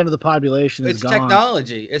 50% of the population is It's gone.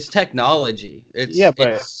 technology. It's technology. It's Yeah,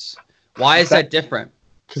 but- why is that different?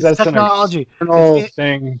 Because that's Technology. an internal It-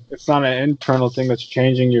 thing. It's not an internal thing that's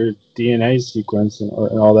changing your DNA sequence and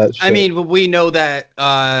all that shit. I mean, we know that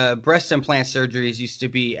breast implant surgeries used to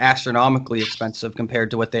be astronomically expensive compared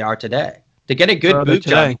to what they are today. To get a good What are they boob job,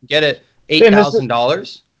 today? you can get it Then this is-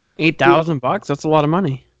 $8,000. $8,000? That's a lot of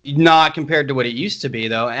money. Not compared to what it used to be,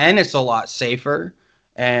 though, and it's a lot safer,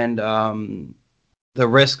 and the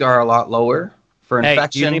risks are a lot lower for Hey, do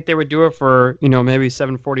infection. you think they would do it for, maybe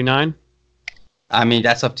 $749? I mean,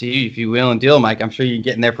 that's up to you. If you will and deal, Mike, I'm sure you can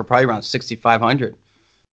get in there for probably around 6,500.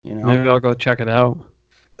 You know, Maybe I'll go check it out.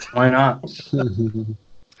 why not?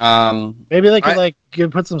 Maybe they could I-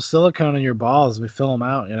 put some silicone in your balls and we fill them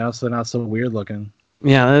out, so they're not so weird looking.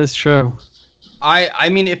 Yeah, that is true. I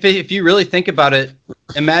mean, if you really think about it,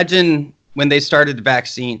 imagine when they started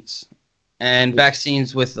vaccines and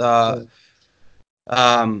vaccines with it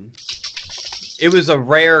was a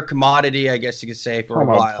rare commodity, I guess you could say, for a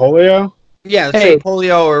Talking about while. polio? Yeah, let's say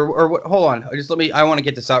polio or what? Hold on, I want to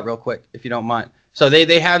get this out real quick, if you don't mind. So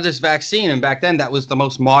they have this vaccine, and back then that was the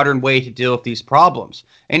most modern way to deal with these problems.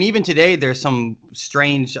 And even today, there's some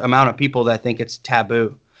strange amount of people that think it's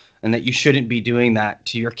taboo, and that you shouldn't be doing that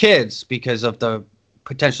to your kids because of the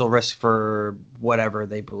potential risk for whatever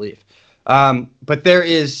they believe. But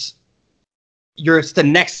it's the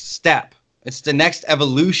next step. It's the next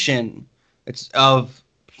evolution. It's of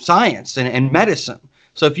science and medicine.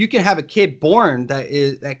 So if you can have a kid born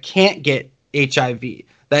that can't get HIV,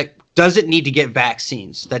 that doesn't need to get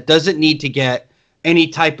vaccines, that doesn't need to get any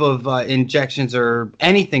type of injections or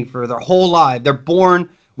anything for their whole life, they're born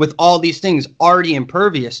with all these things already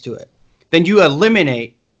impervious to it, then you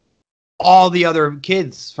eliminate all the other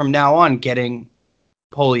kids from now on getting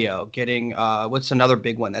polio, getting what's another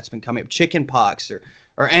big one that's been coming up, chicken pox or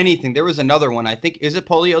anything. There was another one, I think, is it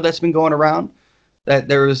polio that's been going around?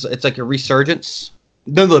 It's like a resurgence.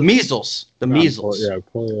 The measles. The measles. Yeah,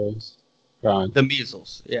 polio's gone. The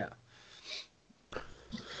measles, yeah. I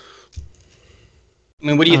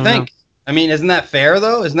mean, what do you I don't think? I mean, isn't that fair,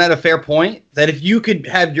 though? Isn't that a fair point? That if you could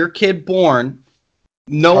have your kid born,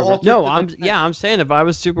 No, I'm saying if I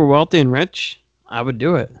was super wealthy and rich, I would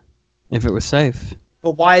do it if it was safe.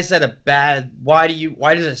 But why is that a bad? Why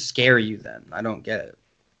does it scare you then? I don't get it.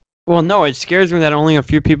 Well, no, it scares me that only a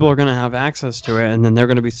few people are going to have access to it, and then they're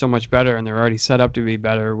going to be so much better, and they're already set up to be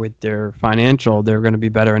better with their financial. They're going to be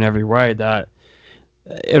better in every way. That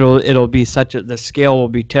it'll be the scale will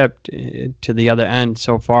be tipped to the other end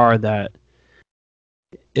so far that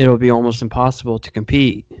it'll be almost impossible to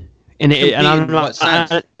compete. And I'm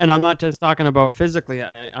not just talking about physically.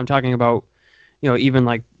 I'm talking about even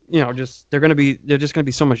like just they're just going to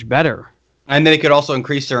be so much better. And they could also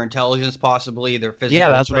increase their intelligence, possibly their physical. Yeah,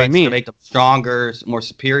 that's what I traits mean. To make them stronger, more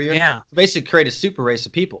superior. Yeah. So basically, create a super race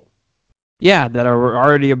of people. Yeah, that are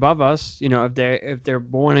already above us. If they're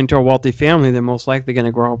born into a wealthy family, they're most likely going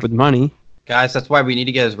to grow up with money. Guys, that's why we need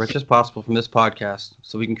to get as rich as possible from this podcast,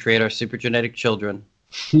 so we can create our super genetic children.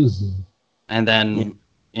 And then,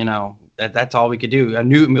 that's all we could do.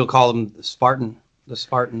 We'll call them the Spartans.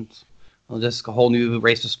 Well, just a whole new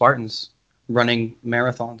race of Spartans running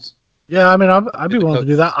marathons. Yeah, I mean, I'd be willing to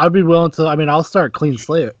do that. I'd be willing to. I mean, I'll start clean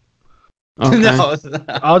slate. Okay. No.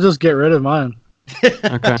 I'll just get rid of mine.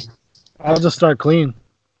 Okay. I'll just start clean.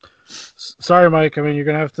 Sorry, Mike. I mean, you're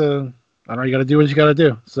gonna have to. I don't know. You got to do what you got to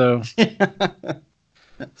do. So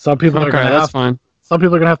some people are Okay, gonna that's have. fine. Some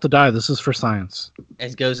people are gonna have to die. This is for science.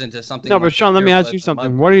 It goes into something. No, more but Sean, let me secure, ask you but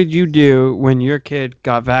something. What did you do when your kid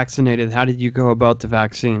got vaccinated? How did you go about the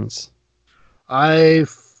vaccines?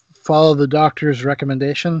 follow the doctor's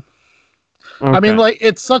recommendation. Okay. I mean, like,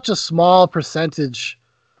 it's such a small percentage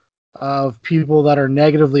of people that are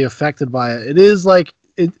negatively affected by it. It is like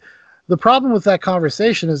it. The problem with that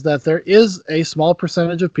conversation is that there is a small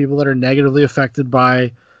percentage of people that are negatively affected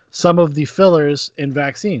by some of the fillers in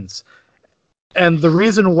vaccines. And the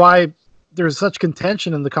reason why there's such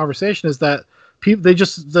contention in the conversation is that people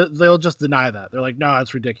they'll just deny that. They're like, no,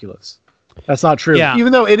 that's ridiculous. That's not true. Yeah.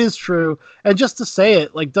 Even though it is true, and just to say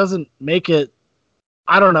it like doesn't make it.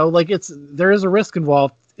 I don't know. Like there is a risk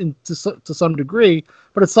involved to some degree,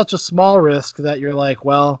 but it's such a small risk that you're like,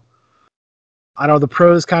 well, I don't know. The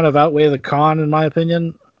pros kind of outweigh the con, in my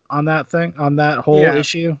opinion, on that whole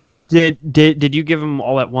issue. Did you give them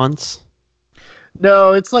all at once?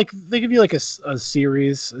 No, it's like they give you like a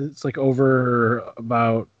series. It's like over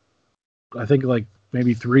about, I think, like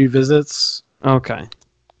maybe 3 visits. Okay.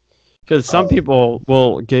 Because some people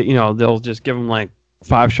will get, they'll just give them like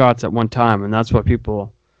 5 shots at one time, and that's what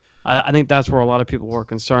people. I think that's where a lot of people were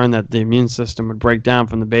concerned that the immune system would break down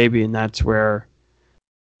from the baby, and that's where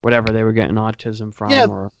whatever they were getting autism from. Yeah,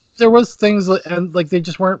 or there was things, and like they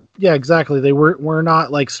just weren't. Yeah, exactly. They were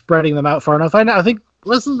not like spreading them out far enough. I think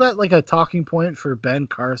wasn't that like a talking point for Ben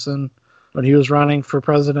Carson when he was running for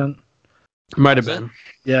president? Might have been.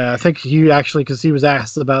 Yeah, I think he actually, because he was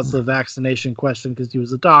asked about the vaccination question because he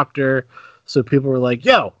was a doctor, so people were like,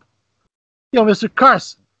 yo, Mr.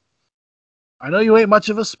 Carson, I know you ain't much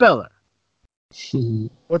of a speller.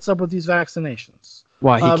 What's up with these vaccinations?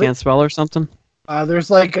 Why, he can't spell or something?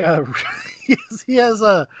 There's like he has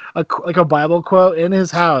a Bible quote in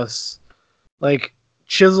his house, like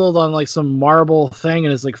chiseled on like some marble thing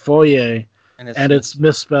in his like foyer, and it's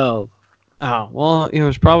misspelled. Oh, well, it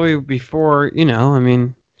was probably before, I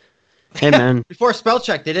mean, hey, man. Before spell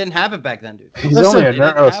check, they didn't have it back then, dude. He's only a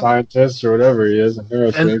neuroscientist or whatever he is, a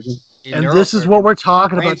neurosurgeon. And this is what we're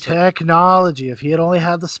talking about, technology. If he had only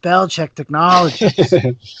had the spell check technology.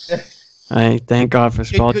 Hey, thank God for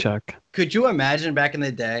spell check. Could you imagine back in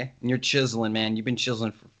the day, and you're chiseling, man, you've been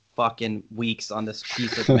chiseling for fucking weeks on this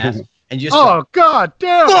piece of mess, and you just God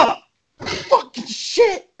damn! Fucking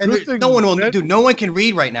shit! And no one will, dude. No one can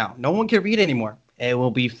read right now. No one can read anymore. It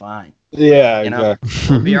will be fine. Yeah, exactly.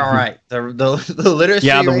 It'll be all right. The literacy.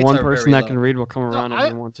 Yeah, the rates one are person very that can low. read will come around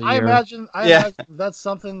every once a year. I imagine that's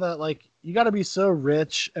something that like you got to be so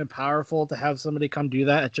rich and powerful to have somebody come do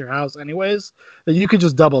that at your house, anyways. That you could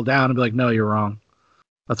just double down and be like, no, you're wrong.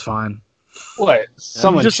 That's fine. What?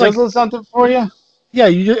 Someone just chisel something for you? Yeah,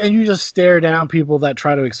 you just stare down people that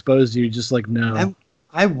try to expose you. Just like, no.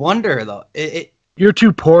 I wonder though. You're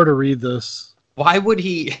too poor to read this. Why would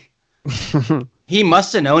he? He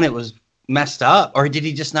must have known it was messed up, or did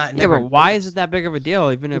he just not? Yeah, but why is it that big of a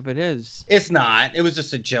deal? Even if it is, it's not. It was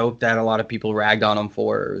just a joke that a lot of people ragged on him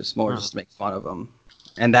for. It was more just to make fun of him.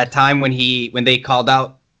 And that time when they called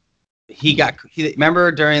out,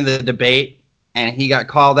 remember during the debate, and he got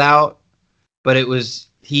called out, but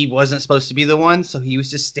he wasn't supposed to be the one, so he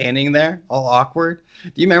was just standing there, all awkward.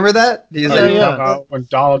 Do you remember that? When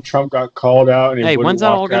Donald Trump got called out. And hey, when's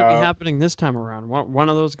that all going to be happening this time around? One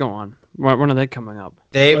of those go on. When are they coming up?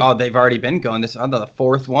 They've already been going. This on the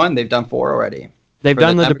 4th one. They've done 4 already. They've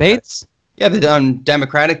done the debates? Yeah, they've done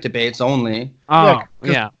Democratic debates only. Oh,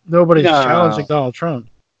 yeah. Nobody's challenging Donald Trump.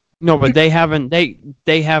 No, but they haven't.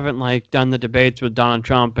 They haven't like done the debates with Donald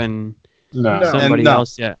Trump and somebody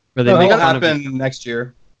else yet. Where they that'll happen next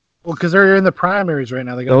year. Well, because they're in the primaries right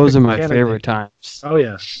now. Those are my favorite times. Oh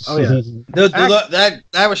yeah.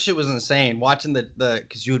 That shit was insane. Watching the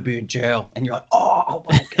because you would be in jail and you're like, oh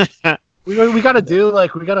my god. we got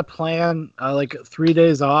to plan like 3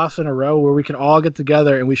 days off in a row where we can all get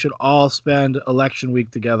together and we should all spend election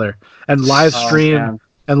week together and live stream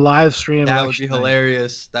That would be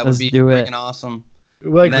hilarious. That would be freaking awesome.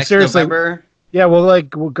 Like next seriously, November? Yeah,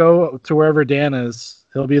 we'll go to wherever Dan is.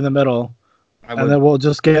 He'll be in the middle. And then we'll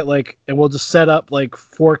just we'll just set up like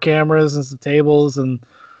 4 cameras and some tables, and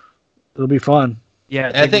it'll be fun.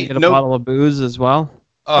 Yeah, I think get a bottle of booze as well.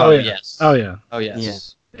 Oh yes. Oh yeah. Oh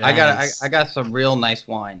yes. Yeah. I got some real nice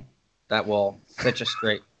wine that will set you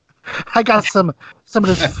straight. I got some of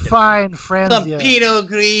this fine friends. Some Pinot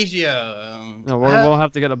Grigio. No, we'll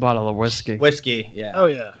have to get a bottle of whiskey. Whiskey, yeah. Oh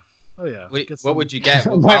yeah. What would you get?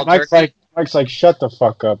 Mike's like, shut the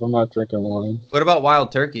fuck up. I'm not drinking wine. What about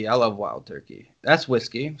Wild Turkey? I love Wild Turkey. That's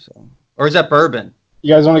whiskey, or is that bourbon?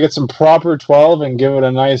 You guys want to get some proper 12 and give it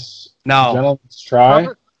a nice gentleman's try?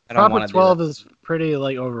 Proper 12 is pretty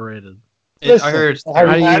like overrated. I heard. How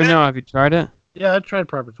do you even know? Have you tried it? Yeah, I tried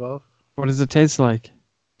Proper 12. What does it taste like?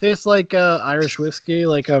 Tastes like Irish whiskey,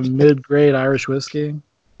 like a mid-grade Irish whiskey.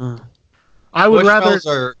 I would Bushmills rather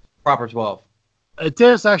or Proper 12. It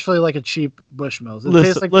tastes actually like a cheap Bushmills. It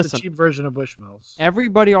tastes like the cheap version of Bushmills.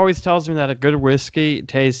 Everybody always tells me that a good whiskey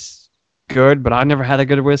tastes good, but I never had a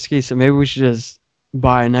good whiskey, so maybe we should just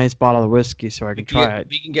buy a nice bottle of whiskey so I can try it.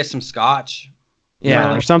 We can get some scotch.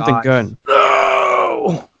 Yeah, or something scotch. good.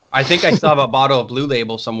 No! I think I still have a bottle of Blue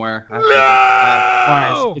Label somewhere.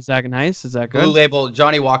 Oh, is that nice? Is that good? Blue Label,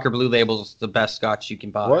 Johnny Walker Blue Label is the best scotch you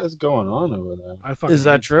can buy. What is going on over there? Is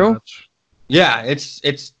that true? Scotch. Yeah, it's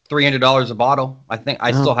 $300 a bottle. I think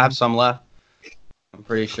I still have some left. I'm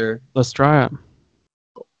pretty sure. Let's try it.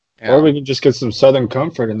 Yeah. Or we can just get some Southern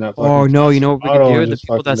Comfort in that. Oh no, you know what we bottle can do? and The just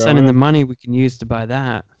people that fucking send go in the in. money, we can use to buy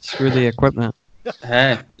that. Screw the equipment.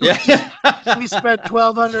 Hey. Yeah. We spent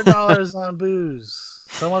 $1,200 on booze.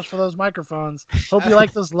 So much for those microphones. Hope you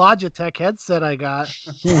like this Logitech headset I got.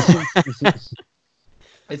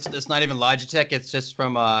 It's not even Logitech. It's just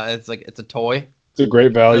from it's a toy. It's a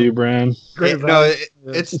great value brand. Great No, value.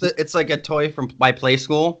 it's like a toy from my play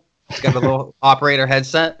school. It's got a little operator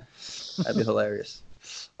headset. That'd be hilarious.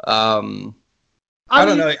 I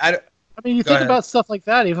don't know. I mean, you Go think ahead. about stuff like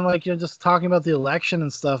that, even like you're just talking about the election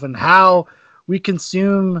and stuff, and how we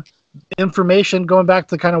consume information. Going back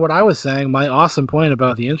to kind of what I was saying, my awesome point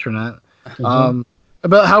about the internet,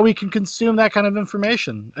 about how we can consume that kind of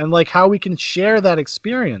information, and like how we can share that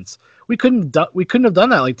experience. We couldn't have done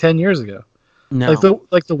that like 10 years ago. No.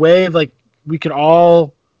 Like the way like we could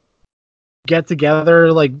all get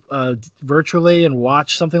together like virtually and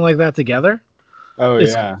watch something like that together. Oh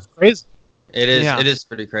It's yeah. crazy. It is. Yeah. It is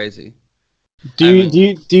pretty crazy. Do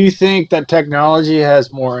you think that technology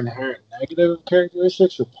has more inherent negative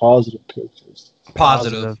characteristics or positive characteristics?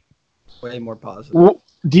 Positive. Way more positive. Well,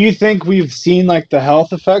 do you think we've seen like the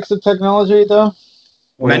health effects of technology though?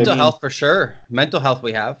 Mental health for sure. Mental health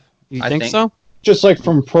we have. You I think so? Just like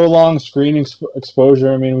from prolonged screen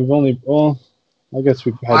exposure. I mean, we've only I guess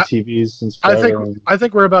we've had TVs since forever. I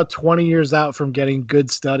think we're about 20 years out from getting good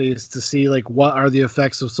studies to see like what are the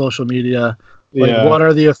effects of social media, like what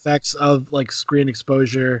are the effects of like screen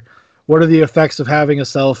exposure, what are the effects of having a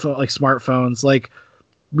cell phone, like smartphones. Like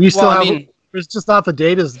we still there's just not, the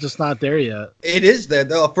data's just not there yet. It is there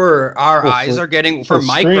though. For our eyes are getting for screen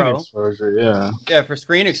micro exposure. Yeah. for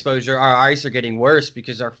screen exposure, our eyes are getting worse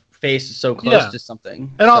because our face is so close to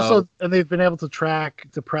something. And also, and they've been able to track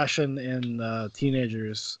depression in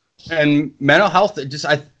teenagers. And mental health, just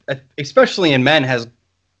especially in men, has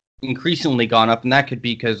increasingly gone up, and that could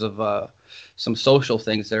be because of some social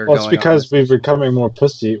things that are going on. Well, it's because we're becoming more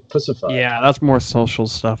pussified. Yeah, that's more social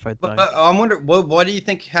stuff, I think. But I wonder, what do you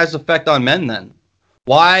think has effect on men then?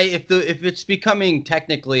 Why, if it's becoming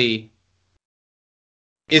technically,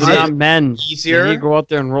 is It's it not men. easier? You go out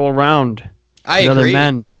there and roll around. I with other agree.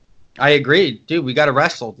 men. I agree, dude. We got to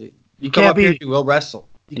wrestle, dude. You come can't up here, be- you will wrestle.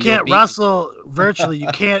 You And you'll can't beat me. wrestle virtually. You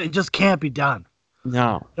can't. It just can't be done.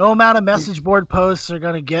 No. No amount of message board posts are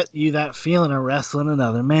gonna get you that feeling of wrestling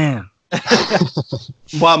another man.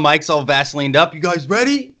 While Mike's all Vaselined up, you guys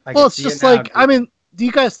ready? I Well, can it's see just it now, like, dude. I mean, do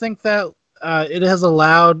you guys think that it has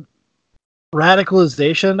allowed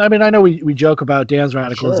radicalization? I mean, I know we joke about Dan's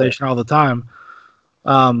radicalization all the time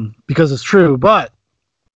because it's true, but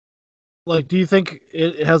like, do you think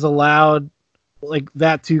it has allowed like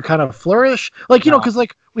that to kind of flourish? Like, you know, because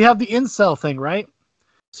like we have the incel thing, right?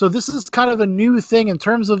 So this is kind of a new thing in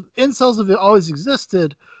terms of incels have always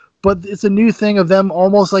existed, but it's a new thing of them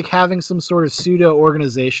almost like having some sort of pseudo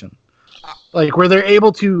organization, like where they're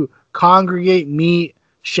able to congregate, meet,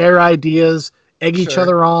 share ideas, egg each Sure.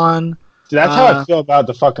 other on. See, that's how I feel about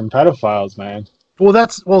the fucking pedophiles, man.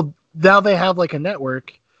 Well, now they have like a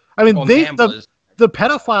network. I mean, Well, the Namblers.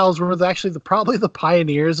 pedophiles were actually probably the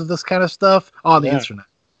pioneers of this kind of stuff on the internet.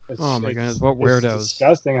 Oh my goodness, what weirdos. It's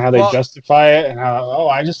disgusting how they justify it and how,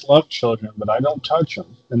 I just love children, but I don't touch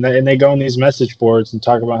them. And they go on these message boards and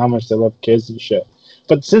talk about how much they love kids and shit.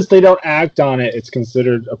 But since they don't act on it, it's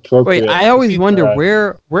considered appropriate. Wait, I always wonder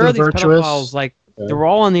where are these virtuous. pedophiles? Like, they're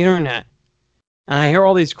all on the internet. And I hear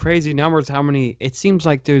all these crazy numbers, how many, it seems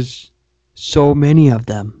like there's so many of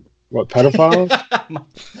them. What, pedophiles?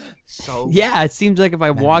 So Yeah, it seems like if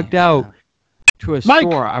I walked out to a Mike,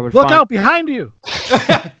 store, I would look find... out behind you.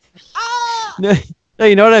 No,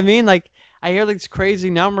 you know what I mean? Like, I hear these crazy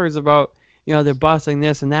numbers about, you know, they're busting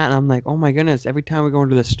this and that, and I'm like, oh my goodness, every time we go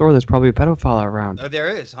into the store, there's probably a pedophile around. there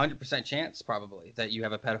is 100% chance probably that you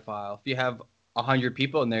have a pedophile. If you have 100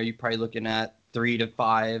 people in there, you're probably looking at 3 to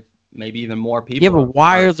 5, maybe even more people. Yeah, but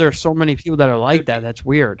why are there so many people that are like that? That's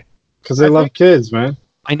weird. Because they love kids, man.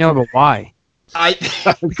 I know, but why?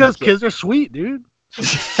 Because kids are sweet, dude.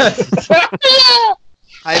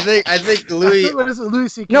 I think Louis. What is it,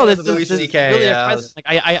 Louis C.K.? No, Louis this is CK, really yeah. offensive. Like,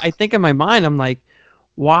 I think in my mind, I'm like,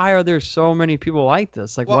 why are there so many people like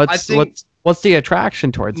this? Like, Well, I what's think- what's the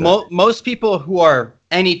attraction towards it? Most people who are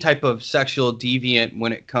any type of sexual deviant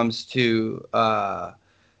when it comes to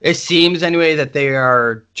it seems anyway that they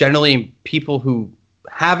are generally people who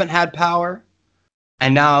haven't had power,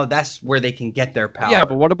 and now that's where they can get their power. Yeah,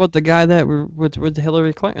 but what about the guy that with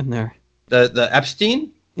Hillary Clinton there? The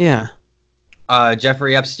Epstein, Yeah.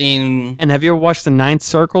 Jeffrey Epstein. And have you ever watched The Ninth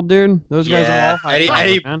Circle, dude? Those guys are all high Eddie, power,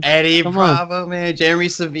 Eddie, man. Eddie Come on. Bravo, man, Jeremy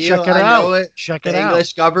Seville. Check it I out. know it. Check The it out.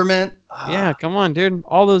 English government. Yeah, come on, dude.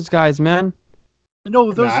 All those guys, man. No,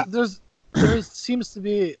 Nah. there seems to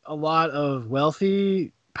be a lot of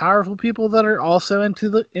wealthy, powerful people that are also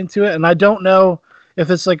into it, and I don't know if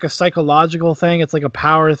it's like a psychological thing. It's like a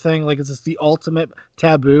power thing. Like it's just the ultimate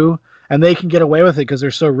taboo, and they can get away with it because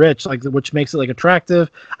they're so rich. Like which makes it like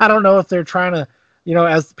attractive. I don't know if they're trying to,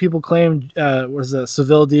 as people claim, was a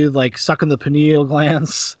Seville dude like sucking the pineal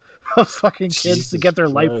glands of fucking kids to get their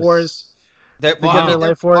life Christ. force. There, They get their there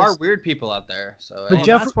life force. are weird people out there. So But Well,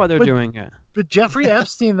 Jeff- that's why they're but- doing it. But Jeffrey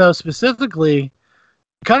Epstein, though, specifically,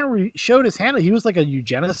 kind of showed his hand. He was like a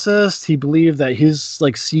eugenicist. He believed that his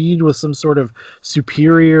like seed was some sort of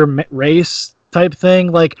superior race type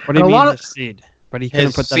thing. Like, What do you and a mean lot the of seed? But he couldn't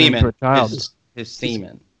his put that semen, into a child. his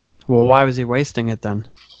semen. Well, why was he wasting it then?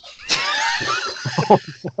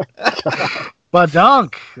 but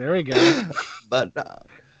dunk. There we go. But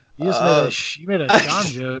You just made a Sean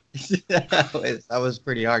joke. that was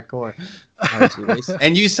pretty hardcore. Why was he wasting-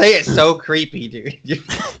 and you say it so creepy, dude.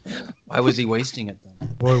 Why was he wasting it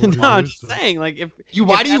then? No, I'm just saying, like,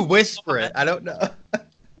 Why do you whisper it? I don't know.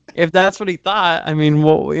 if that's what he thought, I mean,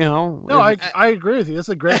 well, No, I agree with you. That's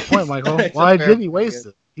a great point, Michael. It's a Why fair did he point, waste yeah.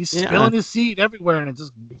 it? He's Yeah. spilling his seed everywhere, and it's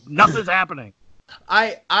just nothing's happening.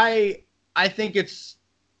 I think it's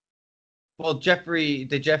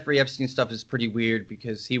the Jeffrey Epstein stuff is pretty weird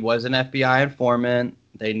because he was an FBI informant.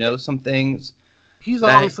 They know some things. He's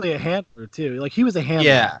That- obviously a handler too. Like he was a handler.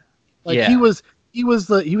 Yeah. Like yeah. he was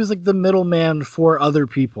like the middleman for other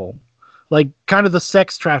people. Like kind of the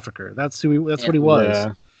sex trafficker. That's what he was.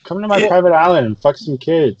 Yeah. Come to my private island and fuck some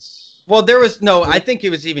kids. Well, there was no. I think it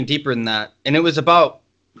was even deeper than that, and it was about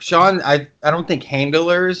Sean. I don't think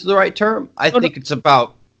handler is the right term. I think it's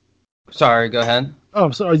about. Sorry, go ahead. Oh,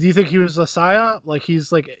 I'm sorry. Do you think he was a psyop? Like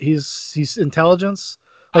he's intelligence?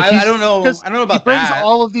 Like I don't know. because I don't know about he brings that.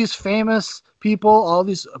 all of these famous people, all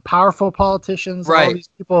these powerful politicians, all Right. these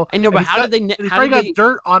people. I know, but and how did they? He How probably did got they?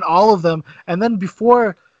 dirt on all of them, and then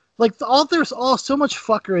before, like there's all so much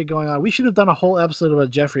fuckery going on. We should have done a whole episode about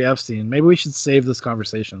Jeffrey Epstein. Maybe we should save this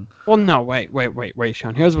conversation. Well, no, wait,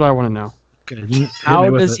 Sean. Here's what I want to know. Okay, hit How me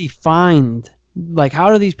with does it. he find? Like, how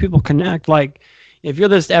do these people connect? Like, if you're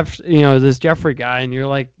this this Jeffrey guy, and you're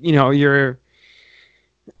like, you're.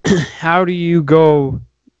 How do you go?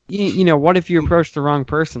 What if you approach the wrong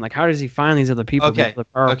person? Like, how does he find these other people? Okay, These other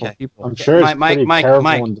powerful okay. people. I'm sure it's Mike, pretty Mike, careful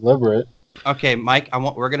Mike. and deliberate. Okay, Mike.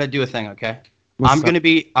 We're gonna do a thing. Okay. What's I'm up? gonna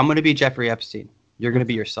be Jeffrey Epstein. You're gonna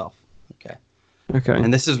be yourself. Okay. Okay.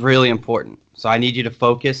 And this is really important. So I need you to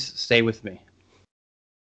focus. Stay with me.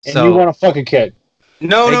 And you want to fuck a kid.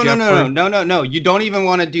 No. Hey, No. You don't even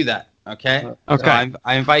want to do that. Okay. Okay. So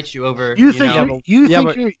I invite you over. You think know-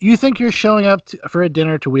 you think you're showing up for a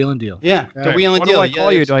dinner to Wheel and Deal? Yeah. Okay. To wheel and What deal. do I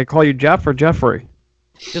call you? Do I call you Jeff or Jeffrey?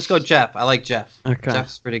 Just go Jeff. I like Jeff. Okay.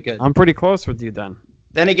 Jeff's pretty good. I'm pretty close with you then.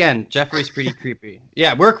 Then again, Jeffrey's pretty creepy.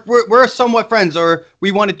 Yeah, we're somewhat friends, or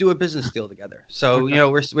we want to do a business deal together. So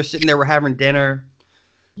we're sitting there, we're having dinner,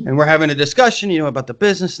 and we're having a discussion, about the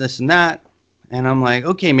business, this and that. And I'm like,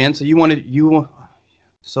 okay, man. So Mike,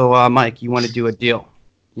 you want to do a deal?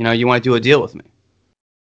 You want to do a deal with me?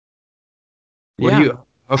 What do you?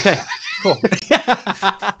 Okay, cool.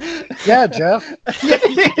 Yeah, Jeff.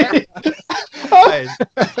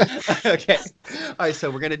 Okay. All right. So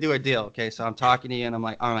we're gonna do a deal. Okay. So I'm talking to you, and I'm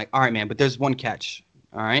like, all right, man. But there's one catch.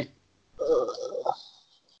 All right.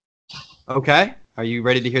 Okay. Are you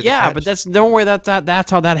ready to hear? Yeah, the but catch? don't worry. That's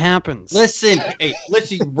how that happens. Listen. Hey,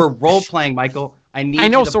 listen. We're role playing, Michael. I know. I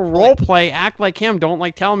know. So role play, act like him. Don't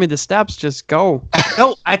like telling me the steps. Just go.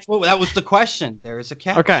 No, that was the question. There is a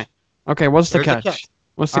catch. Okay. What's the There's a catch? catch.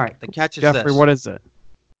 What's All the right. The catch is Jeffrey? this. What is it?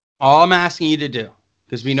 All I'm asking you to do,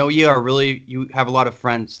 because we know you have a lot of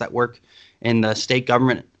friends that work in the state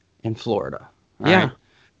government in Florida. all Yeah. right?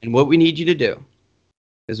 And what we need you to do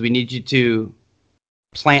is we need you to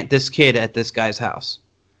plant this kid at this guy's house.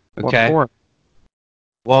 Okay. What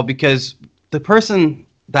for? Well, because the person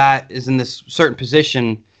that is in this certain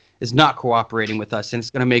position is not cooperating with us, and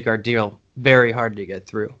it's going to make our deal very hard to get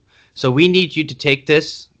through. So we need you to take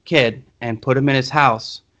this kid and put him in his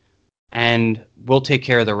house, and we'll take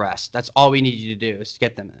care of the rest. That's all we need you to do is to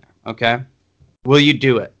get them there. Okay. Will you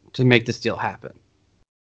do it to make this deal happen?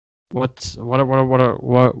 What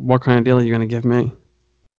kind of deal are you gonna give me?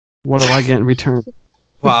 What do I get in return?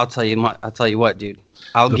 Well, I'll tell you what, dude.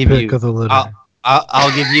 I'll The give pick you. of the litter.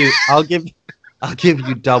 I'll give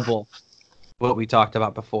you double what we talked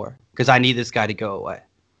about before because I need this guy to go away.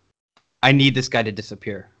 I need this guy to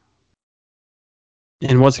disappear.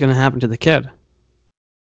 And what's gonna happen to the kid?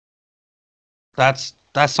 That's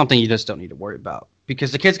something you just don't need to worry about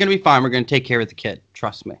because the kid's gonna be fine. We're gonna take care of the kid.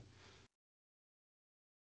 Trust me.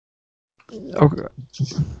 Okay.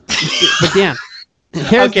 But Dan,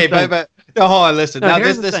 Okay, but no, hold on. Listen. no, Now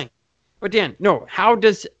here's this the thing. But Dan, no. How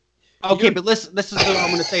does? Okay, but listen. This is what I'm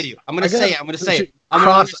gonna say to you. I'm gonna say it.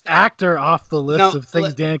 Cross actor off the list No, of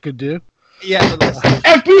things Dan could do. Yeah, but listen.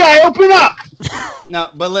 FBI, open up! No,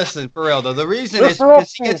 but listen, for real though. The reason is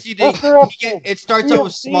because he gets you to. It starts out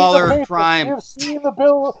with smaller crime. We have seen the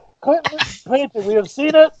Bill Clinton painting. We have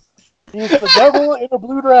seen it. He's the devil in a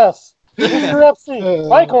blue dress. Mr. Epstein.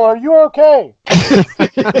 Michael, are you okay?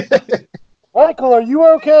 Michael, are you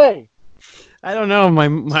okay? I don't know.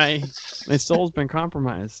 My soul's been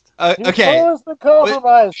compromised. Your Okay. soul has been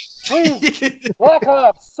compromised. Please, Black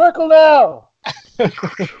Ops, circle now.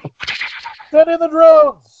 Send in the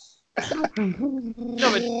drones.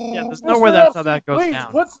 No, but yeah, there's nowhere that's how that goes Please,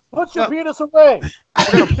 down. put your penis away.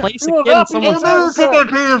 We're gonna place We a will kid in not be someone's house.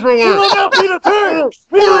 deterred. We will not be deterred.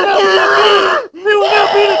 We will not be deterred. We will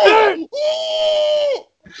not be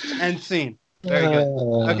deterred. End scene. Very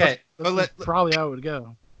good. Okay, but Probably how it would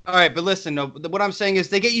go. all right, but listen. No, what I'm saying is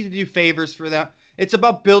they get you to do favors for that. It's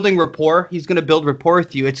about building rapport. He's going to build rapport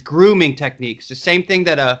with you. It's grooming techniques. The same thing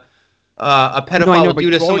that a pedophile No, I know, would but do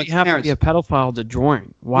to you someone's have to parents. be a pedophile to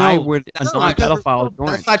join. Why No, would a that's not- non-pedophile join?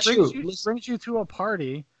 That's not true. Brings you to a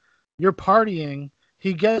party. You're partying.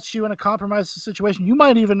 He gets you in a compromised situation. You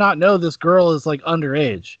might even not know this girl is like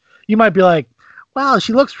underage. You might be like, wow,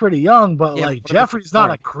 she looks pretty young, but Yeah, like what about Jeffrey's the not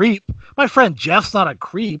party? a creep. My friend Jeff's not a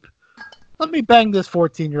creep. Let me bang this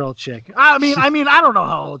 14-year-old chick. I mean, I don't know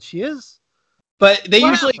how old she is. But they Wow.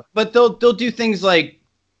 usually, but they'll do things like,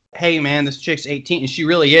 hey man, this chick's 18 and she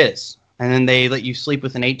really is, and then they let you sleep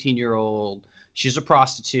with an 18-year-old. She's a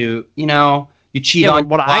prostitute. You know, you cheat Yeah, on but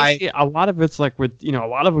what I wife. see, a lot of it's like with a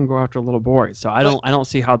lot of them go after little boys. So I don't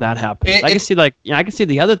see how that happens. I can see I can see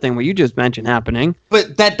the other thing what you just mentioned happening.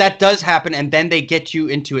 But that does happen, and then they get you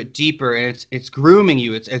into it deeper, and it's grooming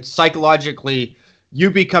you. It's psychologically you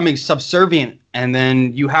becoming subservient, and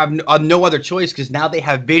then you have no other choice because now they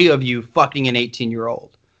have video of you fucking an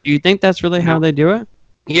 18-year-old. Do you think that's really how they do it?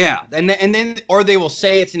 Yeah, and then or they will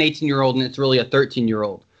say it's an 18-year-old and it's really a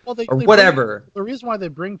 13-year-old Well, or whatever. The reason why they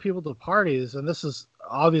bring people to parties, and this is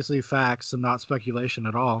obviously facts and not speculation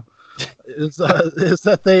at all, is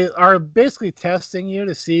that they are basically testing you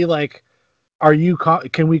to see like,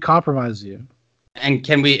 can we compromise you? And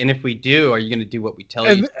if we do, are you going to do what we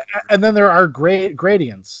tell you? And then there are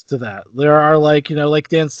gradients to that. There are like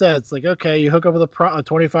Dan said, it's like, okay, you hook up with a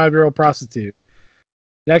 25-year-old prostitute.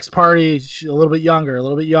 Next party, a little bit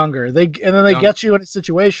younger. They get you in a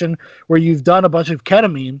situation where you've done a bunch of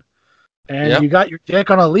ketamine, and you got your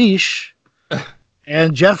dick on a leash,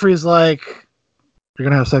 and Jeffrey's like, "You're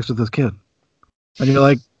gonna have sex with this kid," and you're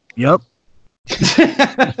like, "Yep."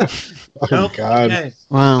 Oh, God. Okay.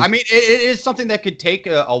 Wow. I mean, it is something that could take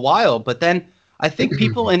a while, but then I think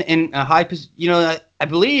people in a high position, I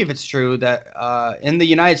believe it's true that in the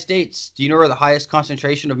United States, do you know where the highest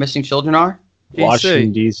concentration of missing children are?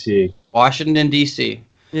 Washington, D.C. Washington, D.C.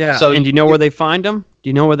 Yeah. So- and do you know where they find them? Do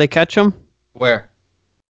you know where they catch them? Where?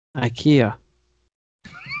 IKEA.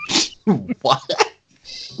 What?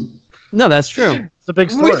 No, that's true. It's a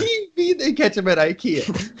big What story. do you mean they catch them at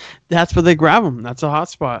IKEA? That's where they grab them. That's a hot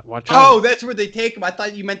spot. Watch out. Oh, that's where they take them. I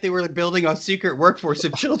thought you meant they were building a secret workforce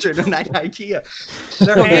of children in IKEA.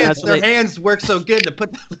 Their hands work so good to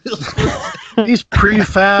put the little... These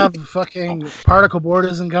prefab fucking particle board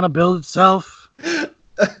isn't gonna build itself.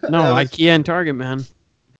 No, IKEA and Target, man.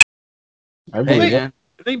 I Hey, believe it. man.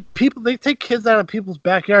 They take kids out of people's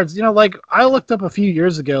backyards. Like I looked up a few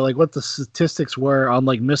years ago, like what the statistics were on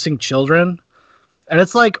like missing children, and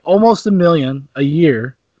it's like almost 1 million a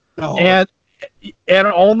year, No. and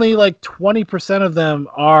only like 20% of them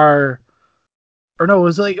are, or no, it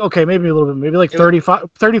was like okay, maybe a little bit, maybe like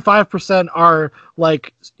 35% are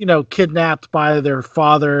like kidnapped by their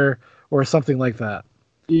father or something like that.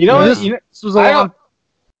 This was a long.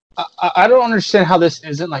 I don't understand how this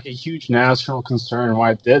isn't like a huge national concern.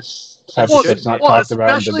 Why this type of stuff's not talked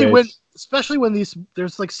about in debates. Especially when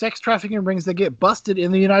there's like sex trafficking rings that get busted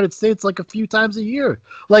in the United States like a few times a year,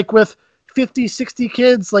 like with 50, 60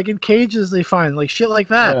 kids like in cages they find like shit like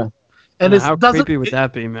that. Yeah. And How creepy would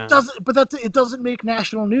that be, man? it doesn't make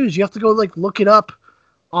national news. You have to go like look it up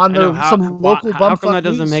on some local how bumfuck come that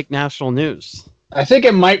doesn't news. make national news? I think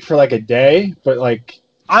it might for like a day, but like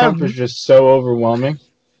Trump is just so overwhelming.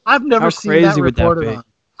 I've never How seen that crazy would that reported be? on.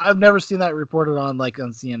 I've never seen that reported on like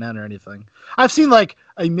on CNN or anything. I've seen like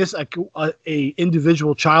a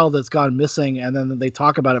individual child that's gone missing, and then they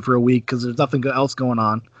talk about it for a week because there's nothing else going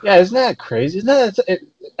on. Yeah, isn't that crazy?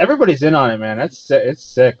 Everybody's in on it, man. It's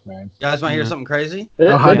sick, man. You guys want to hear something crazy?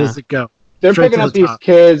 How high Yeah. does it go? They're Straight picking to up the these top.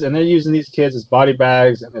 kids and they're using these kids as body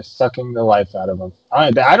bags and they're sucking the life out of them. I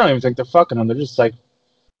don't even think they're fucking them. They're just like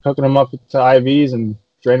hooking them up to IVs and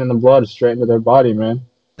draining the blood straight into their body, man.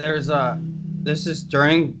 This is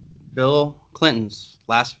during Bill Clinton's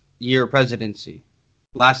last year of presidency.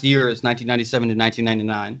 Last year is 1997 to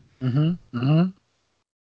 1999.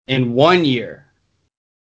 In 1 year.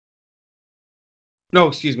 No,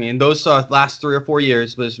 excuse me. In those last 3 or 4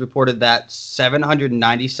 years, was reported that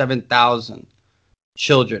 797,000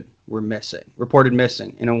 children were reported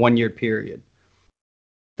missing in a 1 year period.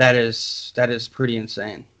 That is pretty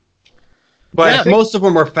insane. But most of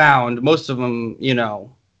them were found. Most of them,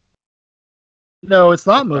 No, it's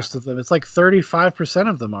not most of them. It's like 35%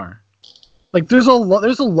 of them are. Like there's a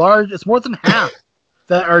large. It's more than half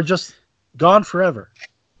that are just gone forever.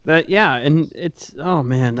 And it's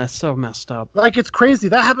man, that's so messed up. Like it's crazy.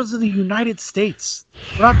 That happens in the United States.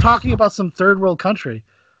 We're not talking about some third world country.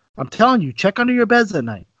 I'm telling you, check under your beds at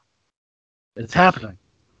night. It's happening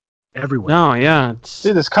everywhere. No, yeah.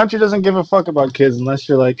 See, this country doesn't give a fuck about kids unless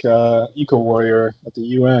you're like eco warrior at the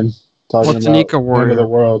UN talking What's about an eco the end warrior? of the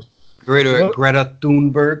world. Greta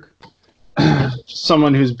Thunberg.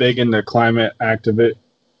 Someone who's big into climate activists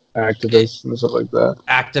and stuff like that.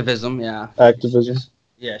 Activism, yeah. Activism.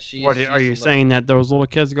 Yeah, What are you saying that those little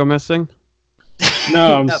kids go missing?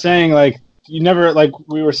 No, I'm saying like you never like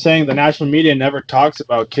we were saying the national media never talks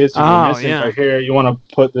about kids who are missing. yeah. But here you want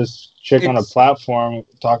to put this chick on a platform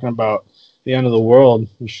talking about the end of the world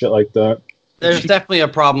and shit like that. There's definitely a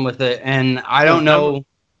problem with it, and I don't know.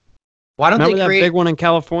 Why don't Remember they that create big one in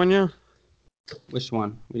California? Which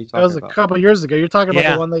one? What are you That talking was about? a couple years ago. You're talking about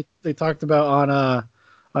Yeah. the one they talked about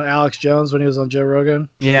on Alex Jones when he was on Joe Rogan.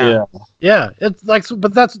 Yeah. Yeah, it's like,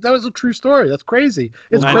 but that was a true story. That's crazy.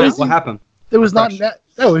 It's Why not? crazy. What happened? It was not. Fresh.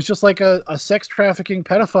 No, it was just like a sex trafficking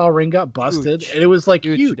pedophile ring got busted, Huge. and it was like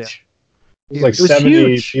Huge. huge. It was like It was 70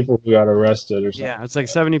 huge. people who got arrested or something. Yeah, it's like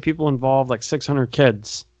 70 people involved, like 600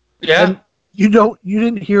 kids. Yeah, And you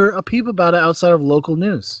didn't hear a peep about it outside of local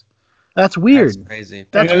news. That's weird. that's crazy.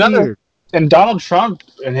 That's And another- weird. And Donald Trump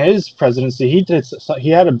in his presidency, he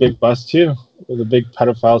had a big bust too with a big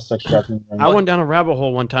pedophile sex trafficking ring. I went down a rabbit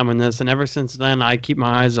hole one time on this, and ever since then, I keep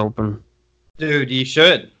my eyes open. Dude, you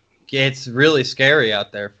should. It's really scary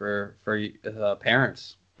out there for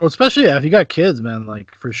parents. Well, especially if you got kids, man.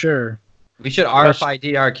 Like for sure. We should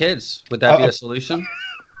RFID our kids. Would that be a solution?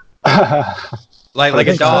 Like I a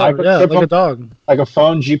think so. dog? Yeah, like a dog. Like a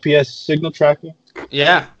phone GPS signal tracking.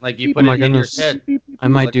 Yeah, like you Oh put my it in your goodness. head. I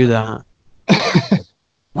might do that.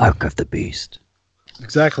 Mark of the beast.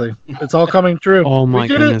 Exactly. It's all coming true. Oh my We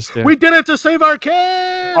did goodness, it. dude. We did it to save our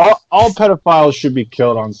kids. All pedophiles should be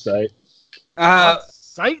killed on sight.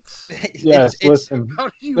 Sites? Yes, listen. How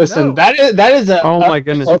do you Listen, know? that is a Oh my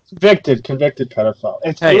goodness. a convicted pedophile.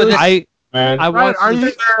 It's Hey, really, man. I Ryan, watched are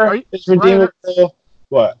this- you It's redeemable.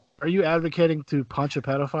 What? are you advocating to punch a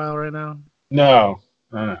pedophile right now? No.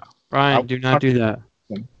 Brian, do not do that.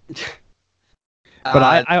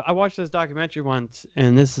 But I watched this documentary once,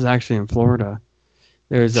 and this is actually in Florida.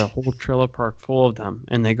 There's a whole trailer park full of them,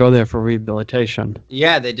 and they go there for rehabilitation.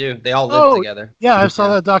 Yeah, they do. They all live together. Yeah, I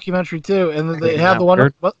saw that documentary too. And then they have the one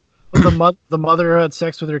Weird. with the mother who had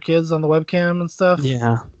sex with her kids on the webcam and stuff.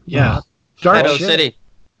 Yeah. Yeah. Dark Pedo shit. City.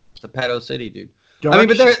 It's a pedo city, dude. Dark I mean,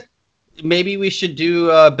 but shit. maybe we should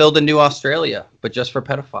build a new Australia, but just for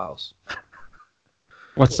pedophiles.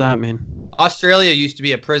 What's that mean? Australia used to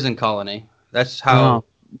be a prison colony. That's how.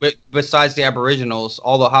 Besides the Aboriginals,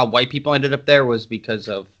 although how white people ended up there was because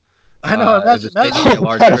of. I know. just basically a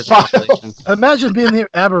large prison population. Imagine being the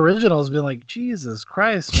Aboriginals being like, Jesus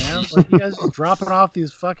Christ, man. Like, you guys just dropping off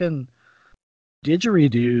these fucking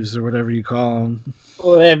didgeridoos or whatever you call them.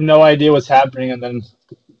 Well, they have no idea what's happening, and then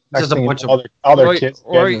next Just a thing you bunch know, of- all their kids.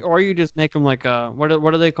 Or you just make them like what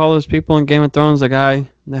do they call those people in Game of Thrones? The guy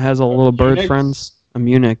that has a little bird eunuchs? friends. A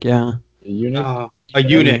eunuch, yeah. A eunuch.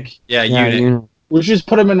 Yeah, Yeah, eunuch. eunuch. We should just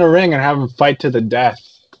put them in the ring and have them fight to the death.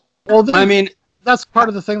 Well, I mean, that's part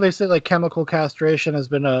of the thing they say, like chemical castration has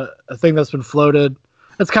been a thing that's been floated.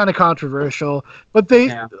 That's kind of controversial, but they,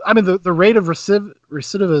 Yeah. I mean, the rate of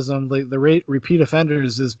recidivism, the rate repeat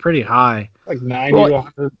offenders is pretty high. Like 90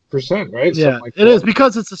 to 100%, right? Yeah, Something like it that. is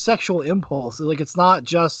because it's a sexual impulse. Like it's not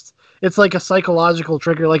just, it's like a psychological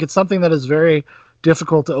trigger. Like it's something that is very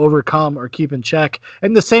difficult to overcome or keep in check.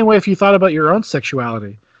 And the same way, if you thought about your own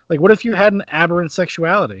sexuality, like what if you had an aberrant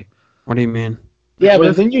sexuality? What do you mean? Yeah, what but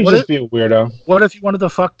if- then you what just if- be a weirdo. What if you wanted to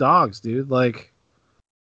fuck dogs, dude? Like,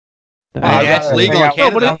 Hey, that's gotta legal hang in out with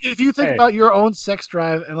no, but Canada. if you think Hey. about your own sex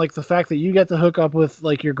drive and like the fact that you get to hook up with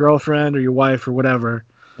like your girlfriend or your wife or whatever,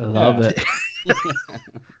 I love it.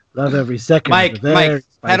 love every second. Mike, of it. There,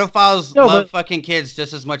 Mike, pedophiles No, love but- fucking kids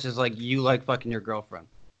just as much as like you like fucking your girlfriend.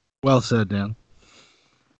 Well said, Dan.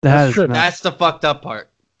 That That's is true. nuts. That's the fucked up part.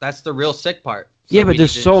 That's the real sick part. So Yeah, but we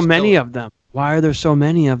there's need to so many still- of them. Why are there so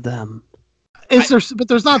many of them? But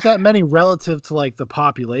there's not that many relative to like the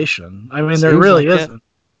population. I mean, there Seems really like it. isn't.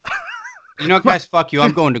 You know, guys, fuck you.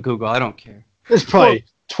 I'm going to Google. I don't care. There's probably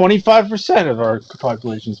 25% of our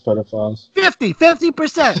population is pedophiles.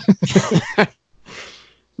 50%.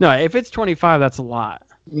 No, if it's 25, that's a lot.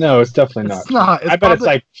 No, it's definitely not. It's not. It's I bet it's probably-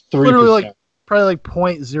 like 3%. literally like probably like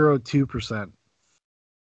 0.02%.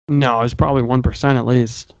 No, it's probably 1% at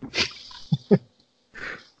least.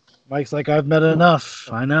 Mike's like, I've met enough.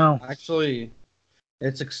 I know. Actually,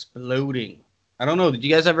 it's exploding. I don't know. Did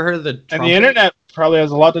you guys ever heard of the and Trump- the internet probably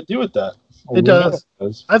has a lot to do with that. It does. It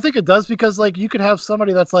does. I think it does because like you could have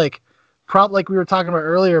somebody that's like, like we were talking about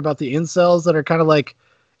earlier about the incels that are kind of like,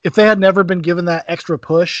 if they had never been given that extra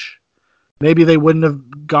push, maybe they wouldn't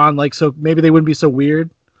have gone like so. Maybe they wouldn't be so weird.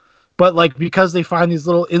 But like because they find these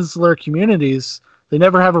little insular communities, they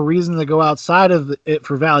never have a reason to go outside of it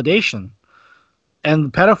for validation.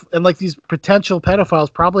 And and like these potential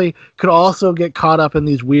pedophiles probably could also get caught up in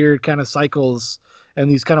these weird kind of cycles and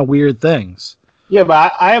these kind of weird things. Yeah,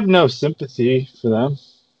 but I have no sympathy for them.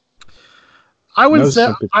 I wouldn't No say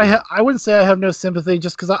sympathy. I wouldn't say I have no sympathy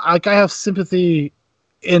just because I have sympathy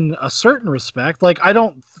in a certain respect. Like I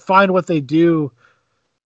don't find what they do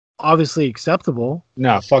obviously acceptable,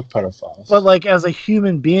 No, fuck pedophiles. but like as a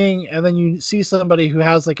human being, and then you see somebody who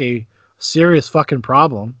has like a serious fucking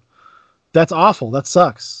problem, that's awful. That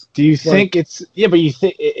sucks. Do you think it's but you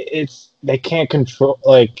think it's they can't control?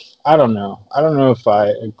 Like I don't know. I don't know if I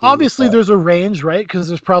agree with Obviously, that. there's a range, right? Because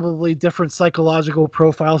there's probably different psychological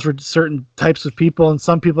profiles for certain types of people, and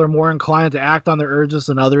some people are more inclined to act on their urges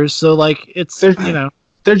than others. So, like, it's There's- you know,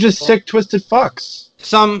 They're just sick, twisted fucks.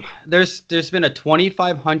 There's been a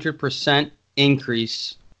 2,500%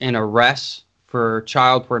 increase in arrests for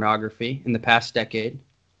child pornography in the past decade.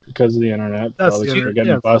 Because of the internet. That's Probably the they're internet,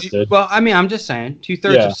 getting yeah. busted. Well, I mean, I'm just saying,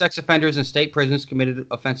 2/3 Yeah. of sex offenders in state prisons committed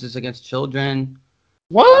offenses against children.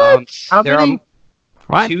 What? how There many?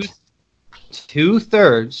 What?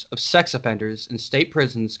 Two-thirds of sex offenders in state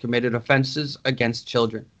prisons committed offenses against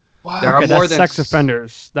children. Wow. There are Okay, more that's than sex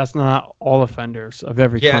offenders. That's not all offenders of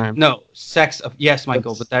every Yeah, crime. no, yes,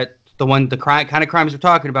 Michael, but the kind of crimes we're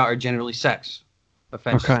talking about are generally sex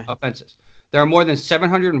Okay. offenses. There are more than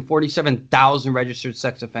 747,000 registered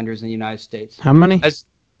sex offenders in the United States. How many? As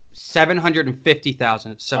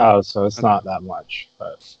 750,000. Oh, so it's not that much.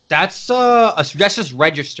 But That's just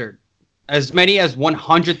registered. As many as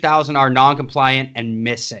 100,000 are non-compliant and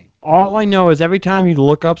missing. All I know is every time you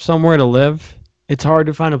look up somewhere to live, it's hard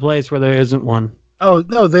to find a place where there isn't one. Oh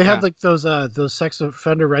no, they have Yeah. like those sex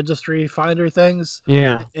offender registry finder things,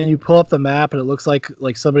 Yeah. and you pull up the map, and it looks like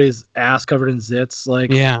somebody's ass covered in zits,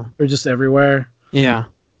 like Yeah. they're just everywhere. Yeah.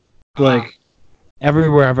 Like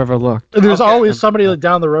Everywhere I've ever looked. there's Okay. always somebody like,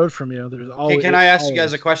 down the road from you. There's always. Okay, can I ask you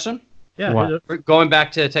guys a question? Yeah. What? We're going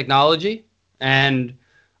back to technology and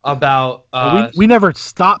about we never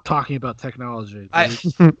stop talking about technology. I-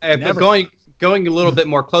 dude. but Never. going a little bit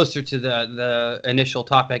more closer to the initial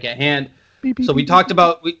topic at hand. Beep, beep, So we beep, talked beep.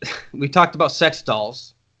 about we talked about sex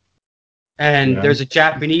dolls, and Yeah. there's a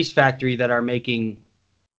Japanese factory that are making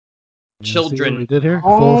You see what children. we did here.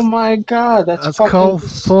 oh Full- my god, that's That's fucking called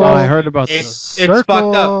disgusting. Oh, I heard about It's this. fucked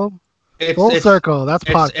up. It's Full it's, circle. That's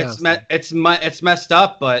it's, podcast. it's messed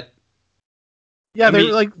up, but Yeah, I they mean,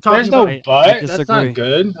 were like talking There's no about. I but. That's disagree. not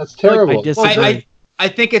good. That's terrible. I disagree. I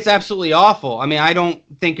think it's absolutely awful. I mean, I don't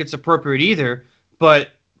think it's appropriate either. But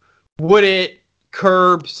would it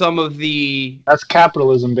curb some of the? That's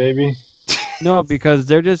capitalism, baby. No, because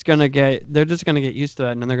they're just gonna get used to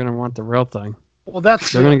that, and then they're gonna want the real thing. Well,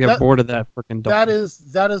 that's They're gonna get that- bored of that freaking. that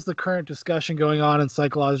is the current discussion going on in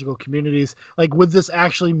psychological communities. Like, would this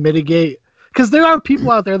actually mitigate? Because there are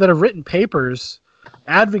people out there that have written papers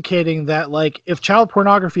advocating that, like, if child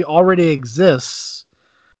pornography already exists,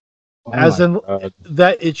 Oh As my in- God.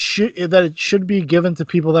 that it should be given to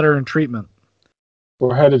people that are in treatment.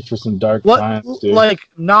 We're headed for some dark times, dude. Like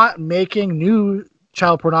not making new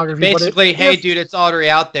child pornography. Basically, hey, dude, it's already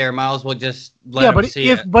out there. Might as well just let them see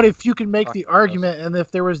it. But if you can make the argument, and if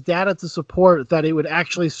there was data to support that it would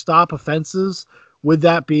actually stop offenses, would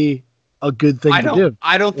that be a good thing to do?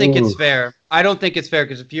 I don't think it's fair. I don't think it's fair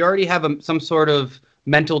because if you already have some sort of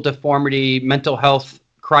mental deformity, mental health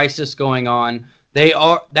crisis going on,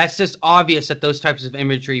 that's just obvious that those types of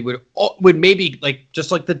imagery would maybe just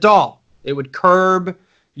like the doll, it would curb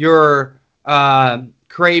your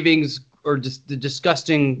cravings or just the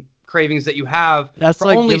disgusting cravings that you have for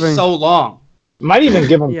like only so long. Might even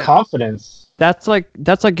give them confidence. That's like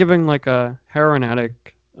giving like a heroin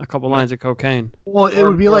addict a couple lines of cocaine. Well, it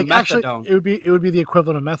would be like methadone. Actually, it would be the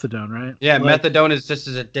equivalent of methadone, right? Yeah, methadone is just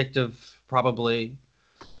as addictive, probably,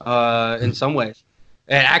 in some ways.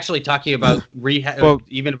 And actually, talking about rehab,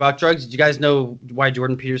 even about drugs, did you guys know why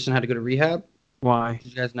Jordan Peterson had to go to rehab? Why?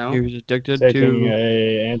 Did you guys know? He was addicted Taking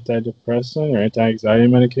a antidepressant or anti-anxiety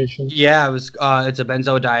medication. Yeah, it's a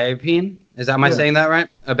benzodiazepine. Am I saying that right?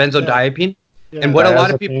 A benzodiazepine. Yeah. And what a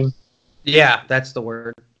lot of people. Yeah, that's the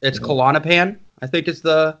word. It's Klonopin. I think it's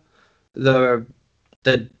the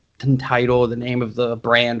title, the name of the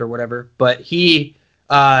brand or whatever. But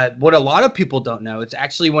what a lot of people don't know, it's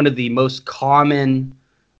actually one of the most common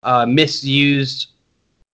misused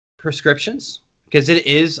prescriptions. Because it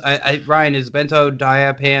is, Ryan, is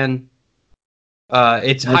benzodiazepine.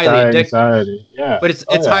 It's highly addictive. Yeah, but it's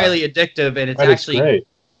highly addictive, and it's actually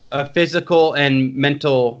a physical and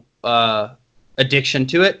mental addiction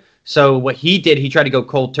to it. So what he did, he tried to go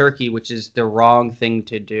cold turkey, which is the wrong thing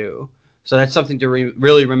to do. So that's something to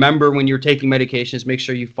really remember when you're taking medications. Make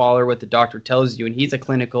sure you follow what the doctor tells you. And he's a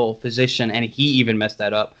clinical physician, and he even messed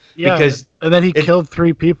that up. Yeah, and then he killed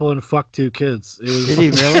 3 people and fucked 2 kids. It was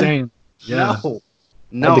insane. Yeah.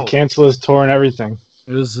 No. Had to cancel his tour and everything.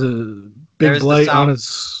 It was a big blight on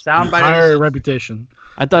his entire reputation.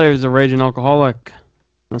 I thought he was a raging alcoholic.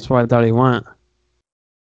 That's why I thought he went.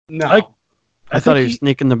 No. I thought he was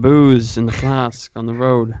sneaking the booze in the flask on the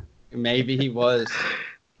road. Maybe he was.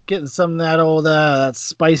 Getting some of that old that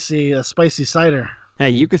spicy cider.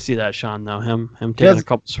 Hey, you could see that, Sean, though. Him taking a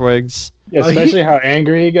couple swigs. Yeah, especially how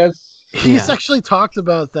angry he gets. He's actually talked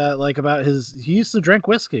about that, about he used to drink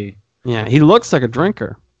whiskey. Yeah, he looks like a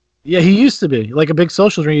drinker. Yeah, he used to be like a big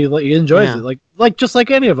social drinker. He enjoys it, like just like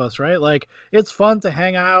any of us, right? Like it's fun to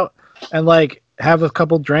hang out and have a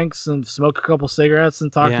couple drinks and smoke a couple cigarettes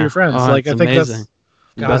and talk to your friends. I think amazing.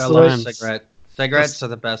 I love cigarettes. Cigarettes are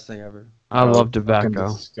the best thing ever. I love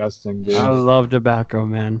tobacco. Disgusting, dude. I love tobacco,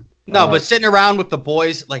 man. No, but sitting around with the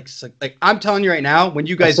boys, like I'm telling you right now, when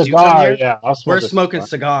you guys do come here, we're smoking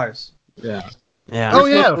cigars. Yeah. Yeah. Oh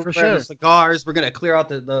yeah, for sure. Cigars. We're gonna clear out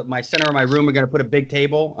my center of my room. We're gonna put a big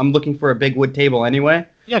table. I'm looking for a big wood table anyway.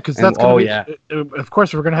 Yeah, because that's gonna be. Of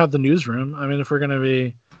course, we're gonna have the newsroom. I mean, if we're gonna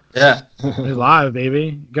be. Yeah. Live,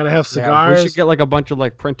 baby. Gotta have cigars. We should get a bunch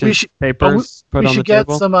of printed papers put on the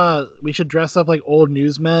table. We should dress up like old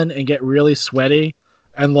newsmen and get really sweaty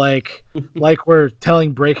and like we're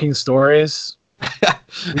telling breaking stories.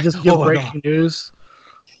 We just give breaking news.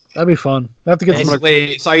 That'd be fun. I have to get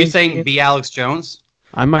so are you saying be Alex Jones?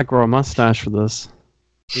 I might grow a mustache for this.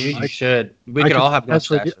 Dude, you should. We could all have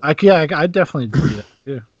mustaches. I'd definitely do that.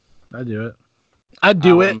 Yeah. I'd do it. I'd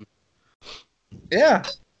do it. Yeah.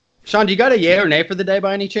 Sean, do you got a yay or nay for the day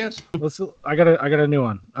by any chance? I got a new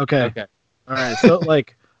one. Okay. All right. So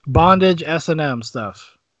bondage S&M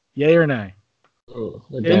stuff. Yay or nay?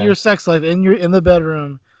 In your sex life, in the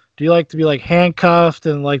bedroom, do you like to be handcuffed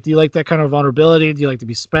and do you like that kind of vulnerability? Do you like to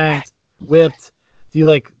be spanked, whipped? Do you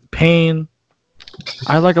like pain?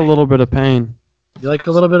 I like a little bit of pain. You like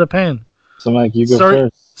a little bit of pain. So Mike, you go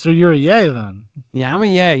first. So you're a yay then? Yeah, I'm a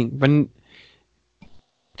yay, but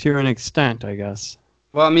to an extent, I guess.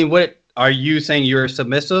 Well, I mean, what are you saying? You're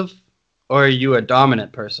submissive, or are you a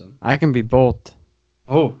dominant person? I can be both.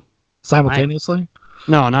 Oh, simultaneously?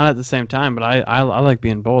 No, not at the same time. But I like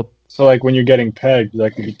being both. So when you're getting pegged, you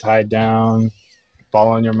like to be tied down,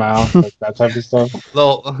 ball in your mouth, that type of stuff.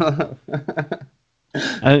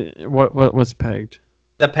 What's pegged?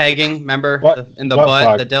 The pegging, remember? In the butt,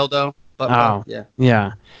 plug? The dildo. Butt yeah.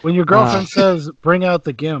 Yeah. When your girlfriend says, "Bring out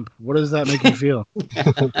the gimp," what does that make you feel?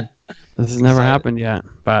 This has never happened yet,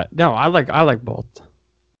 but no, I like both.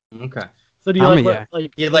 Okay. So do you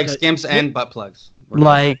you like skimps and butt plugs?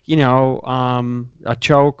 A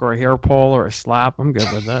choke or a hair pull or a slap. I'm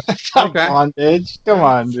good with it. Come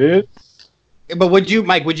on, dude. But would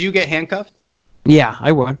you get handcuffed? Yeah,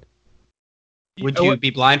 I would. Would you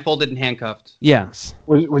be blindfolded and handcuffed? Yes.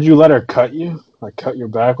 Would you let her cut you? Cut your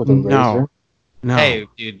back with a razor? No. Hey,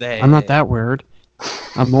 dude. I'm not that weird.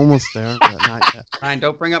 I'm almost there, but not yet. Ryan,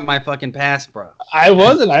 don't bring up my fucking past, bro. I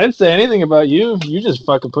wasn't. I didn't say anything about you. You just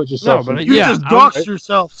fucking put yourself. No, but in. You yeah, just I'm- doxed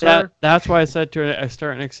yourself, sir. That's why I said to a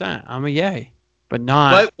certain extent, I'm a yay, but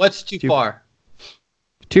not What's too far?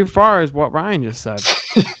 too far is what Ryan just said.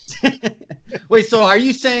 Wait, so are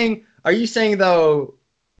you saying though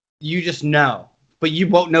you just know, but you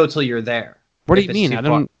won't know till you're there? What do If you it's mean? too I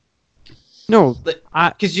don't. No,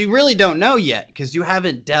 Because you really don't know yet, because you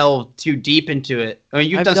haven't delved too deep into it. I mean,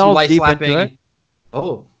 you've I've done some delved light deep into slapping. it.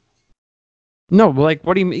 Oh, no, but like,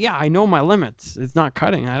 what do you mean? Yeah, I know my limits. It's not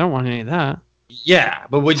cutting. I don't want any of that. yeah,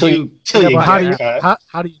 but would Till you? till Yeah, you but how get do you cut.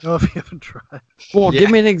 how do you know if you haven't tried? Well, Yeah.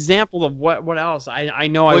 give me an example of what else. I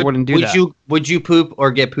know I wouldn't do that. Would you poop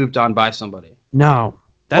or get pooped on by somebody? No, What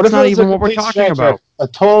that's if it not was even a what we're complete talking stranger? about. A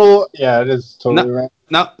total. Yeah, it is totally right.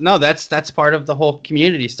 No, that's part of the whole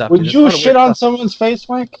community stuff. Would There's a you lot of shit weird on stuff. someone's face,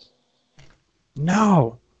 Mike?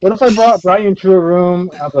 No. What if I brought you into a room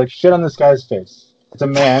and I was like, shit on this guy's face? It's a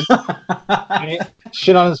man.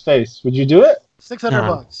 Shit on his face. Would you do it? $600 No.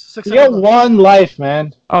 bucks. You $600 got bucks. one life,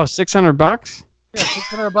 man. Oh, $600? Yeah,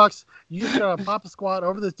 $600. You just gotta pop a squat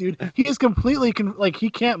over this dude. He is completely he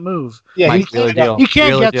can't move. Yeah, Mike, he's wheel or deal. He can't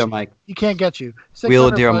Wheel or get deal, you. Mike. He can't get you. Wheel or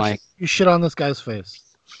 600 deal, bucks, Mike. You shit on this guy's face.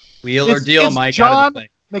 Wheel or It's- deal, it's Mike. John- Out of the thing.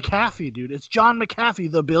 McAfee, dude. It's John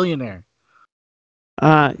McAfee, the billionaire.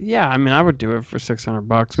 Yeah, I mean, I would do it for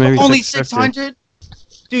 $600. Maybe Only 650. 600.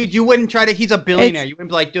 Dude, you wouldn't try to. He's a billionaire. It's- You wouldn't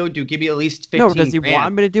be like, dude, give me at least 15 No, does he grand.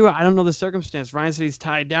 want me to do it? I don't know the circumstance. Ryan said he's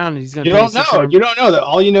tied down and he's gonna. You pay don't know. $600. You don't know that.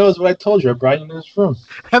 All you know is what I told you. I brought you into this room.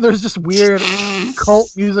 And there's just weird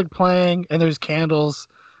cult music playing, and there's candles,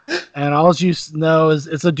 and all you know is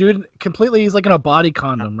it's a dude completely. He's like in a body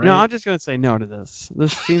condom, right? No, I'm just gonna say no to this.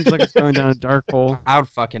 This seems like it's going down a dark hole. I would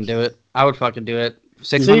fucking do it.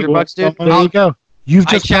 See, $600, dude. There you go. You've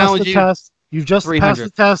I just passed challenge the you. test. You've just passed 300. the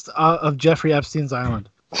test of Jeffrey Epstein's Island.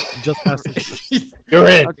 You just passed it. You're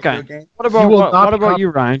in. Okay. What You about will what, not what be about you,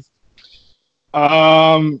 Ryan?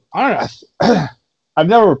 I don't know. I've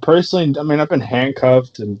never personally. I mean, I've been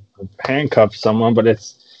handcuffed and I've handcuffed someone, but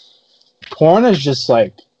porn has just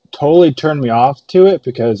like totally turned me off to it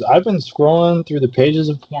because I've been scrolling through the pages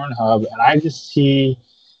of Pornhub and I just see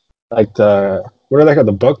like what are they called,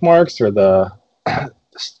 the bookmarks or the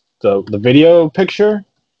video picture,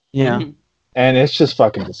 Yeah. and it's just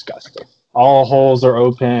fucking disgusting. All holes are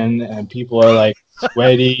open and people are like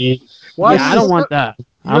sweaty. Why Yeah, I don't want that.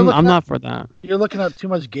 You're I'm looking not for that. You're looking at too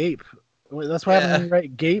much gape. That's what happens when you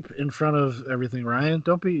write gape in front of everything, Ryan.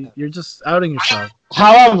 Don't be. You're just outing yourself.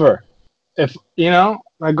 However, if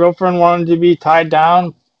my girlfriend wanted to be tied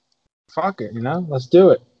down, fuck it, let's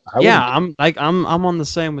do it. Yeah, I'm on the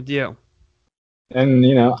same with you. And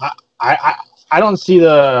I don't see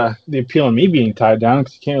the appeal in me being tied down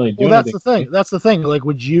because you can't really do Well, that's anything. the thing. That's the thing. Like,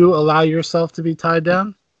 would you allow yourself to be tied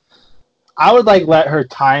down? I would let her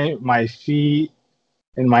tie my feet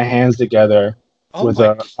and my hands together with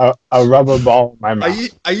a rubber ball in my mouth.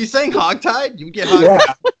 Are you saying hogtied? You would get hogtied.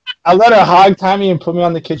 Yeah. I let her hog tie me and put me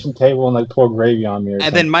on the kitchen table and pour gravy on me.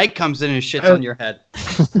 And then Mike comes in and shits on your head.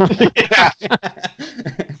 yeah.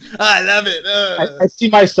 I love it. I see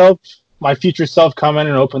my future self come in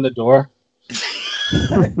and open the door.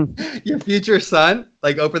 Your future son,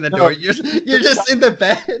 open the No. door. You're just in the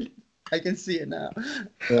bed. I can see it now.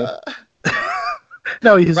 Yeah.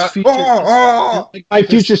 No, his feet. My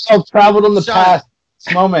future self traveled in the Sean. past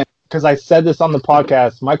this moment because I said this on the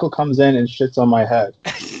podcast. Michael comes in and shits on my head.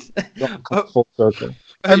 Full circle.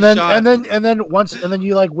 And then Sean. and then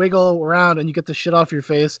you wiggle around and you get the shit off your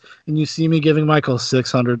face and you see me giving Michael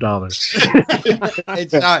 $600.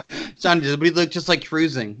 It's Sean, does we look just like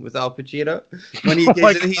Cruising with Al Pacino when he Oh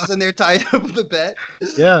my he's in there tied up with the bed?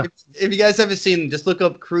 Yeah. If you guys haven't seen, just look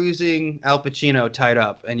up Cruising Al Pacino tied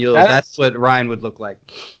up, and That's- that's what Ryan would look like.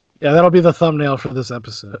 Yeah, that'll be the thumbnail for this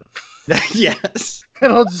episode. Yes.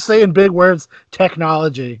 And I'll just say in big words,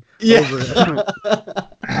 technology. Over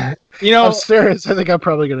Yeah. I'm serious. I think I'm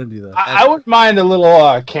probably gonna do that. I wouldn't mind a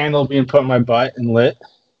little candle being put in my butt and lit.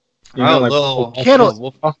 Little Candles.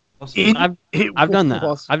 wolf- In- I've done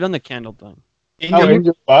that. I've done the candle thing. in Oh, your, in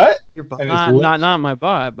your butt? your butt. And it's Not lit? not my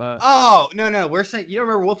butt, but Oh no! We're saying, you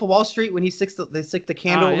remember Wolf of Wall Street when they stick the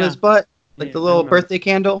candle Oh, in yeah. his butt, Yeah, the I little remember. birthday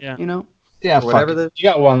candle. Yeah. Yeah, Or whatever fuck it. You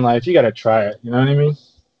got one life. You got to try it. You know what I mean?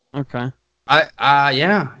 okay.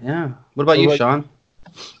 Yeah. What about you, What Sean?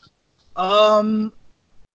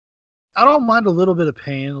 I don't mind a little bit of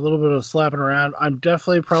pain, a little bit of slapping around. I'm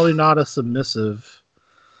definitely probably not a submissive.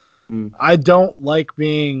 Mm. I don't like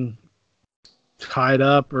being tied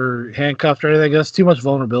up or handcuffed or anything. That's too much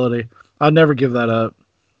vulnerability. I'd never give that up.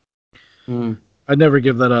 I'd never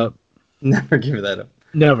give that up. Never give that up.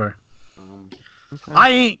 Never. Okay. I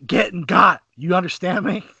ain't getting got. You understand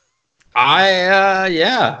me?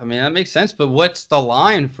 Yeah. I mean, that makes sense. But what's the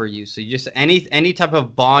line for you? So you just any type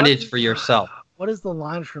of bondage for yourself. What is the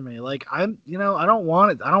line for me? Like I don't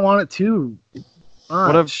want it. I don't want it too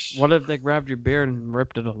What much. if they grabbed your beard and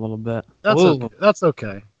ripped it a little bit? That's Ooh. okay. That's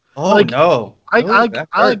okay. Oh Like, no. Ooh, that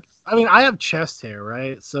hurts. I mean, I have chest hair,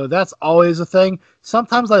 right? So that's always a thing.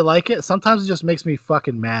 Sometimes I like it. Sometimes it just makes me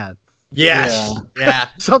fucking mad. Yes. Yeah.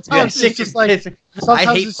 Sometimes it's just like, sometimes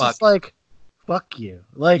I hate it's fuck. just like, fuck you.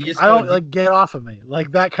 Like You just I don't gotta- like get off of me.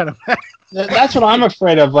 Like that kind of. That's what I'm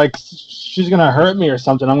afraid of. Like, she's gonna hurt me or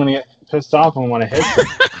something. I'm gonna get pissed off and want to hit her.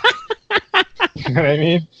 You know what I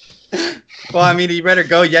mean? Well, I mean, you better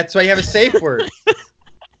go. That's why you have a safe word.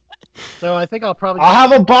 So I think I'll probably. I'll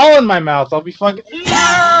have a ball in my mouth. I'll be fucking. You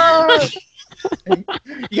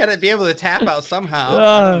gotta be able to tap out somehow.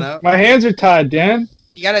 I don't know. My hands are tied, Dan.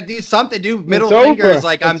 You gotta do something. Do middle It's fingers over.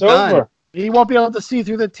 like I'm It's done. over. He won't be able to see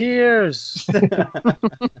through the tears.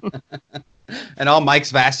 And all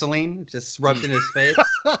Mike's Vaseline just rubbed in his face.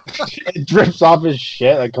 It drips off his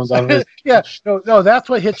shit. Like comes out of his. Yeah, no, that's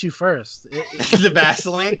what hits you first. The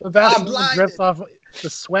Vaseline. The I'm Vaseline blinded. drips off the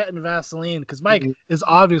sweat and Vaseline because Mike has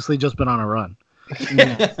obviously just been on a run,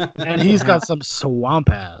 and he's got some swamp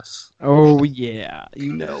ass, Oh yeah,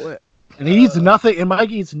 you know it. and he eats nothing. And Mike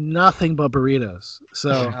eats nothing but burritos,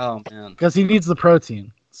 so Oh man. because he needs the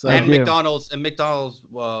protein. So And do. McDonald's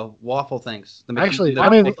waffle things. The Actually, the I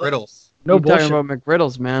mean- McGriddles. no You're talking bullshit. about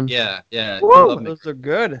McGriddles, man. Yeah. I Whoa. love Those are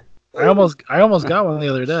good. I almost got one the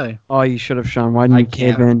other day. Oh, you should have, Sean. Why didn't I you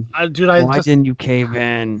cave can't. in? Dude, Why didn't you cave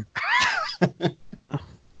in?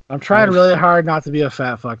 I'm trying really hard not to be a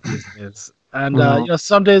fat fuck these days, and Mhm.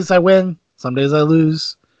 some days I win, some days I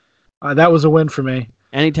lose. That was a win for me.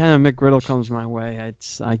 Anytime a McGriddle comes my way,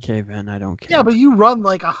 I cave in. I don't care. Yeah, but you run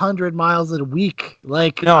like 100 miles a week.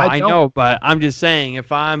 Like no, I don't- know, but I'm just saying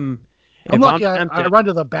if I'm lucky I tempted, run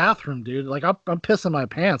to the bathroom, dude. Like I'm pissing my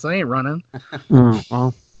pants. I ain't running.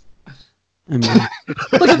 well, I mean,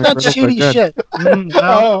 Look at that McGriddles are shitty good. shit. No,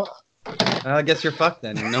 Oh, Well, I guess you're fucked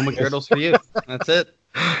then. No McGriddles for you. That's it.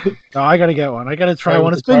 no, I gotta get one. I gotta try Right,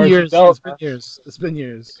 one. with It's the been cars years. you It's built, been years. It's been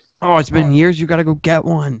years. oh, it's been years. You got to go get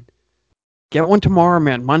one. Get one tomorrow,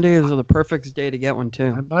 man. Monday is the perfect day to get one I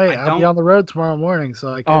too. might. I I'll be don't- on the road tomorrow morning,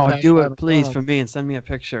 so I can. Oh, pack do by it, please, McDonald's. for me, and send me a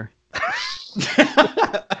picture.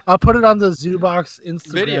 I'll put it on the Zoobox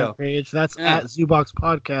Instagram Video. page. That's Yeah. at Zoobox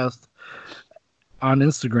Podcast on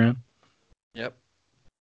Instagram. Yep.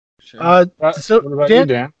 Sure. So what about Dan, you,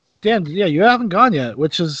 Dan? Dan, yeah, you haven't gone yet,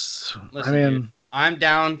 which is, Listen, I mean, dude, I'm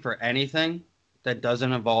down for anything that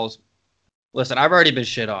doesn't involve. Listen, I've already been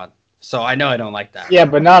shit on, so I know I don't like that. Yeah,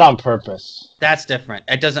 but not on purpose. That's different.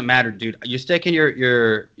 It doesn't matter, dude. You sticking your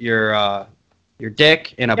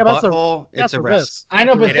dick in a Yeah, that's a- butthole, it's that's a a risk. risk. I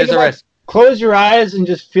know, but It think is a about- risk. Close your eyes and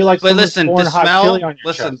just feel like But someone's listen, pouring the hot chili smell. on your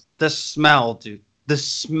Listen, chest. the smell, dude. The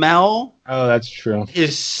smell Oh, that's true.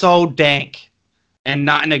 is so dank, and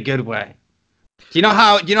not in a good way. Do you know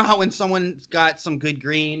how when someone's got some good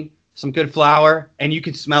green, some good flour, and you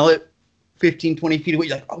can smell it 15, 20 feet away,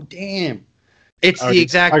 you're like, oh damn. It's Oh, the you're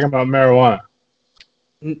exact. talking about marijuana.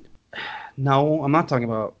 No, I'm not talking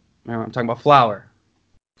about. I'm talking about flour.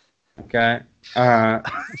 Okay. I'm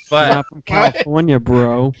But not from California,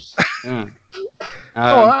 bro. oh,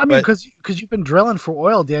 I mean, but because you've been drilling for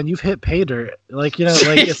oil, Dan. You've hit pay dirt, like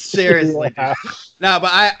it's seriously. Yeah. No,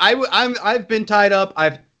 but I've been tied up.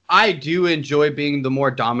 I do enjoy being the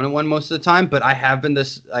more dominant one most of the time, but I have been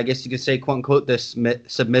this, I guess you could say, quote unquote, this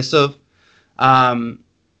submissive.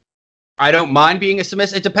 I don't mind being a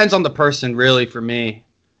submissive. It depends on the person, really. For me,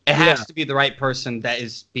 it has Yeah. to be the right person that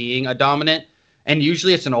is being a dominant, and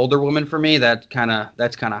usually it's an older woman for me. That's kind of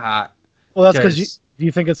hot. Well, that's because you. 'Cause- Do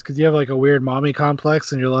you think it's because you have like a weird mommy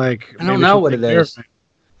complex, and you're like, I don't maybe know she'll what take it care of is. me?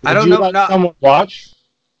 I don't Would you know. let No, someone watch?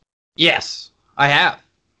 yes, I have.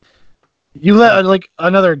 You let like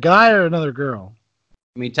another guy or another girl?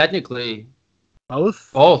 I mean, technically, Both.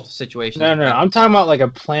 both situations. No. I'm talking about like a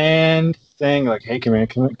planned thing. Like, hey,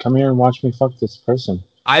 come here and watch me fuck this person.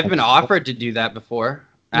 I've been offered to do that before.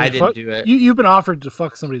 I You didn't fuck- do it. You've been offered to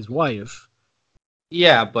fuck somebody's wife.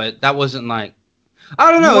 Yeah, but that wasn't like. I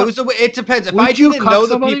don't know. It depends. If Would I you didn't cuck know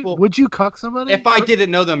the somebody? people, Would you cuck somebody? if I didn't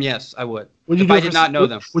know them, yes, I would. Would you if do I it did for not know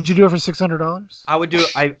them, Would you do it for $600? I would do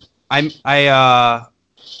it.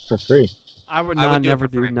 For free. I would I not would do it never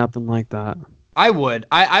for do free. nothing like that. I would.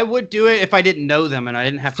 I would do it if I didn't know them and I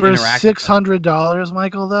didn't have to For interact. with them. $600,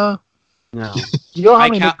 Michael. Though, No, you know how I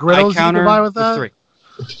many count- McGriddles you counter can buy with the that? 3.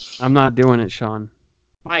 I'm not doing it, Sean.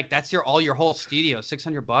 Mike, that's your whole studio.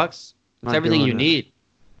 $600. It's Not everything doing you it. need.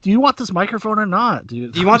 Do you want this microphone or not,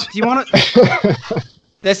 dude? Do you want to?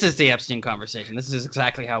 This is the Epstein conversation. This is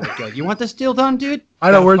exactly how it would go. You want this deal done, dude?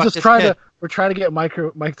 I know Gotta we're fuck just this trying kid. to get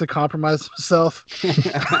Mike to compromise himself,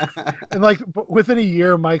 and like within a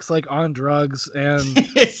year, Mike's like on drugs and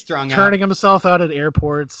Strung turning himself out at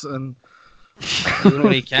airports and out. Doing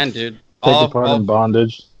what he can, dude. Take apart in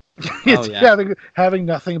bondage. it's yeah. having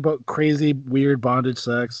nothing but crazy, weird bondage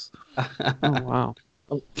sex. Oh wow.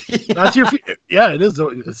 That's your yeah, it is.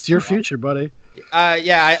 It's your future, buddy.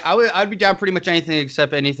 I'd be down pretty much anything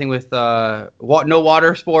except anything with no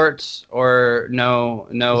water sports or no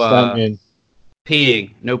What's that mean?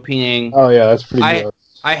 peeing. No peeing. Oh yeah, that's pretty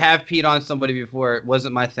gross. I have peed on somebody before. It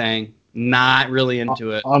wasn't my thing. Not really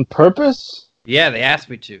into it. On purpose? Yeah, they asked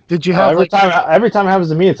me to. Did you have every time it happens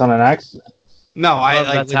to me, it's on an accident. No,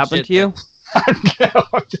 That's happened to you? No,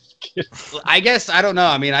 I'm just kidding. I guess I don't know.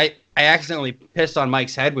 I mean, I accidentally pissed on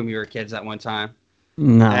Mike's head when we were kids that one time.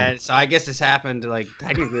 No. And so I guess this happened like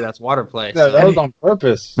technically that's water play. No, So. that was on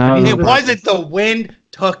purpose. No, It wasn't the wind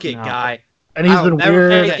took it, No. guy. and he's I'll been never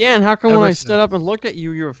weird. forget. Again, how come Ever when I since. stood up and looked at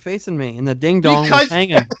you, you were facing me and the ding dong Because- was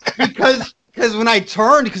hanging? Because when I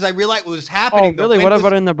turned, because I realized what was Oh, happening. the really? wind What was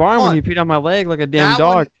about in the barn on. when you peed on my leg like a damn That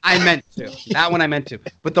dog? one I meant to. That one I meant to.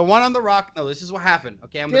 But the one on the rock, no, this is what happened.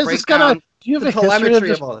 Okay, I'm going to break down. Do you have the a history of telemetry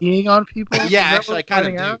just of all this. peeing on people? Is Yeah, that actually, I what's kind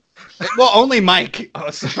finding of out? do. Well, only Mike. Oh,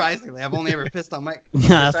 surprisingly, I've only ever pissed on Mike.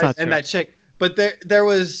 Yeah, that's not and true. that chick. But there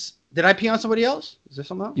was. Did I pee on somebody else? Is there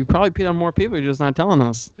someone else? You probably peed on more people. You're just not telling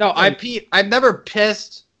us. No, I peed. I've never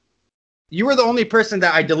pissed. You were the only person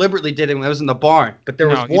that I deliberately did it when I was in the barn. But there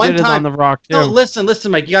was No, you one did it on time. the rock too. No, listen,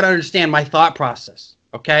 Mike. You got to understand my thought process.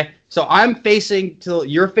 Okay, so I'm facing till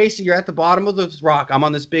you're facing. You're at the bottom of this rock. I'm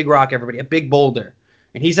on this big rock. Everybody, a big boulder,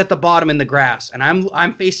 and he's at the bottom in the grass, and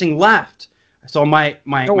I'm facing left. So my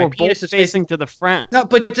No, we're penis both is facing. facing to the front. No,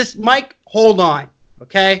 but just Mike, hold on.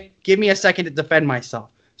 Okay, give me a second to defend myself.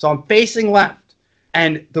 So I'm facing left,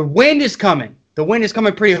 and the wind is coming. The wind is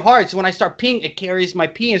coming pretty hard. So when I start peeing, it carries my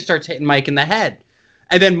pee and starts hitting Mike in the head.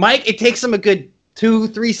 And then Mike, it takes him a good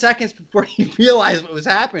 2-3 seconds before he realized what was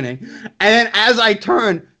happening. And then as I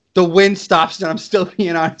turn, the wind stops and I'm still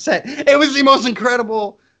peeing on his head. It was the most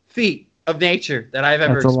incredible feat of nature that I've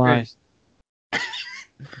ever That's a lie. experienced.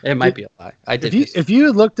 It might be a lie. I did. If you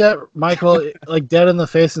had looked at Michael like dead in the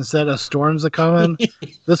face and said a storm's a coming,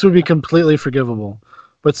 this would be completely forgivable.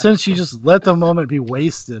 But since you just let the moment be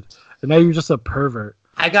wasted, and now you're just a pervert.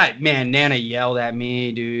 Nana yelled at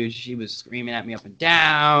me, dude. She was screaming at me up and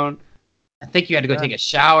down. I think you had to go take a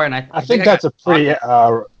shower, and I think that's a pretty,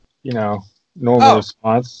 normal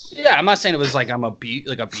response. Yeah, I'm not saying it was like I'm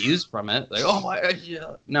abused from it. Like, oh my,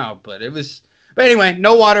 yeah. No, but it was. But anyway,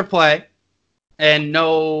 no water play, and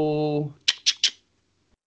no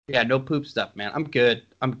poop stuff, man. I'm good.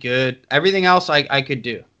 Everything else I could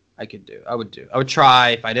do. I would try.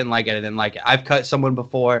 If I didn't like it, I didn't like it. I've cut someone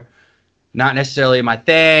before. Not necessarily my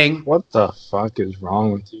thing. What the fuck is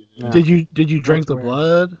wrong with you? Yeah. Did you drink the weird.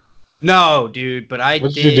 blood? No, dude. But I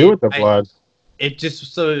What did. did you do with the blood?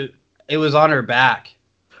 It was on her back.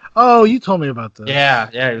 Oh, you told me about that. Yeah,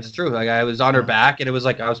 it was true. Like I was on her back, and it was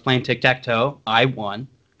like I was playing tic-tac-toe. I won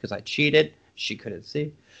because I cheated. She couldn't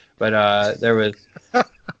see, but there was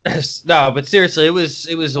no. But seriously, it was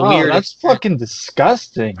a weird. That's fucking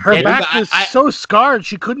disgusting. Her Yeah, back but is I- so scarred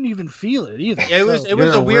she couldn't even feel it either. It was So- a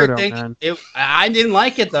You're a weird weirdo, thing. man. I didn't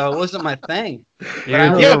like it though. It wasn't my thing. You're I-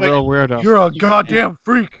 a yeah, but- real weirdo. You're a goddamn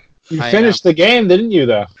freak. You I finished the game, didn't you,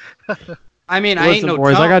 though? I mean, I ain't Listen, no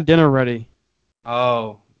boys, chump. I got dinner ready.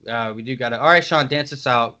 Oh, we do gotta. All right, Sean, dance us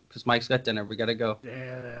out because Mike's got dinner. We gotta go.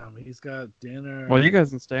 Damn, he's got dinner. Well, you guys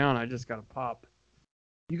can stay on. I just got to pop.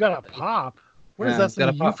 You got a pop. What is Yeah, that? he's got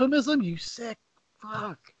Some a pop. euphemism? You sick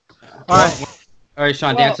fuck. All right. All right,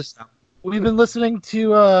 Sean, Well- dance us out. We've been listening to,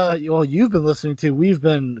 we've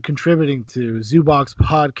been contributing to Zoobox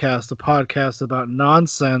Podcast, a podcast about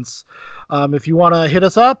nonsense. If you want to hit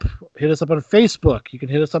us up on Facebook. You can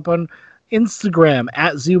hit us up on Instagram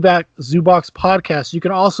at Zoobox Podcast. You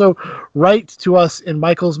can also write to us in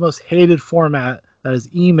Michael's most hated format. That is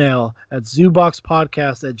email at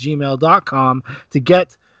zooboxpodcast@gmail.com to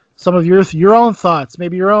get some of your own thoughts.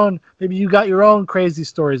 Maybe you got your own crazy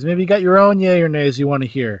stories. Maybe you got your own yay or nays you want to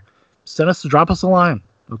hear. Drop us a line,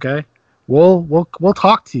 okay? We'll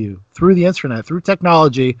talk to you through the internet, through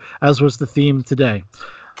technology, as was the theme today.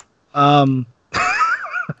 You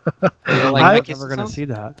don't like I- my I'm kisses never gonna sound? see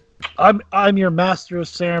that. I'm your master of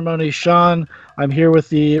ceremony, Sean. I'm here with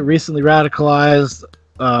the recently radicalized.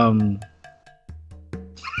 You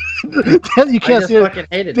I can't just see it fucking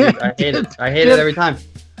hate it, dude. I hate it. I hate it every time.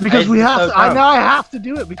 because I- we it's have so to. I gross. know I have to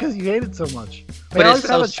do it because you hate it so much. But I it's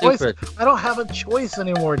always so have a choice. stupid. I don't have a choice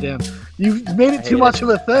anymore, Dan. You've made it I too hate much of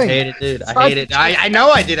a I thing. hate it, dude. I Try hate it. to I know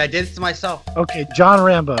I did. I did it to myself. Okay, John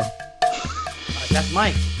Rambo. That's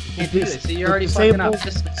Mike. You can't do this. See, you're already Disabled- fucking up.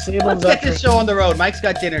 Just, disabled let's get veteran. this show on the road. Mike's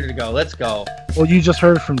got dinner to go. Let's go. Well, you just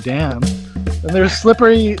heard from Dan. And there's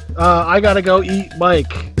Slippery. I gotta go eat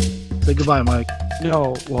Mike. Say goodbye, Mike.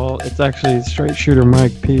 No, well, it's actually Straight Shooter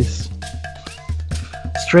Mike. Peace.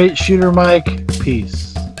 Straight Shooter Mike.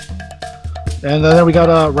 Peace. And then we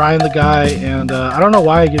got Ryan the Guy. And I don't know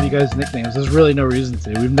why I give you guys nicknames. There's really no reason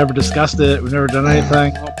to. We've never discussed it. We've never done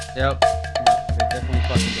anything. Yep. You're definitely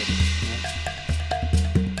fucking good.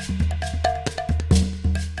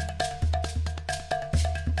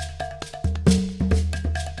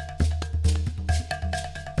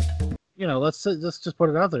 You know, let's just put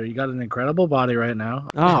it out there. You got an incredible body right now.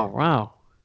 Oh, wow.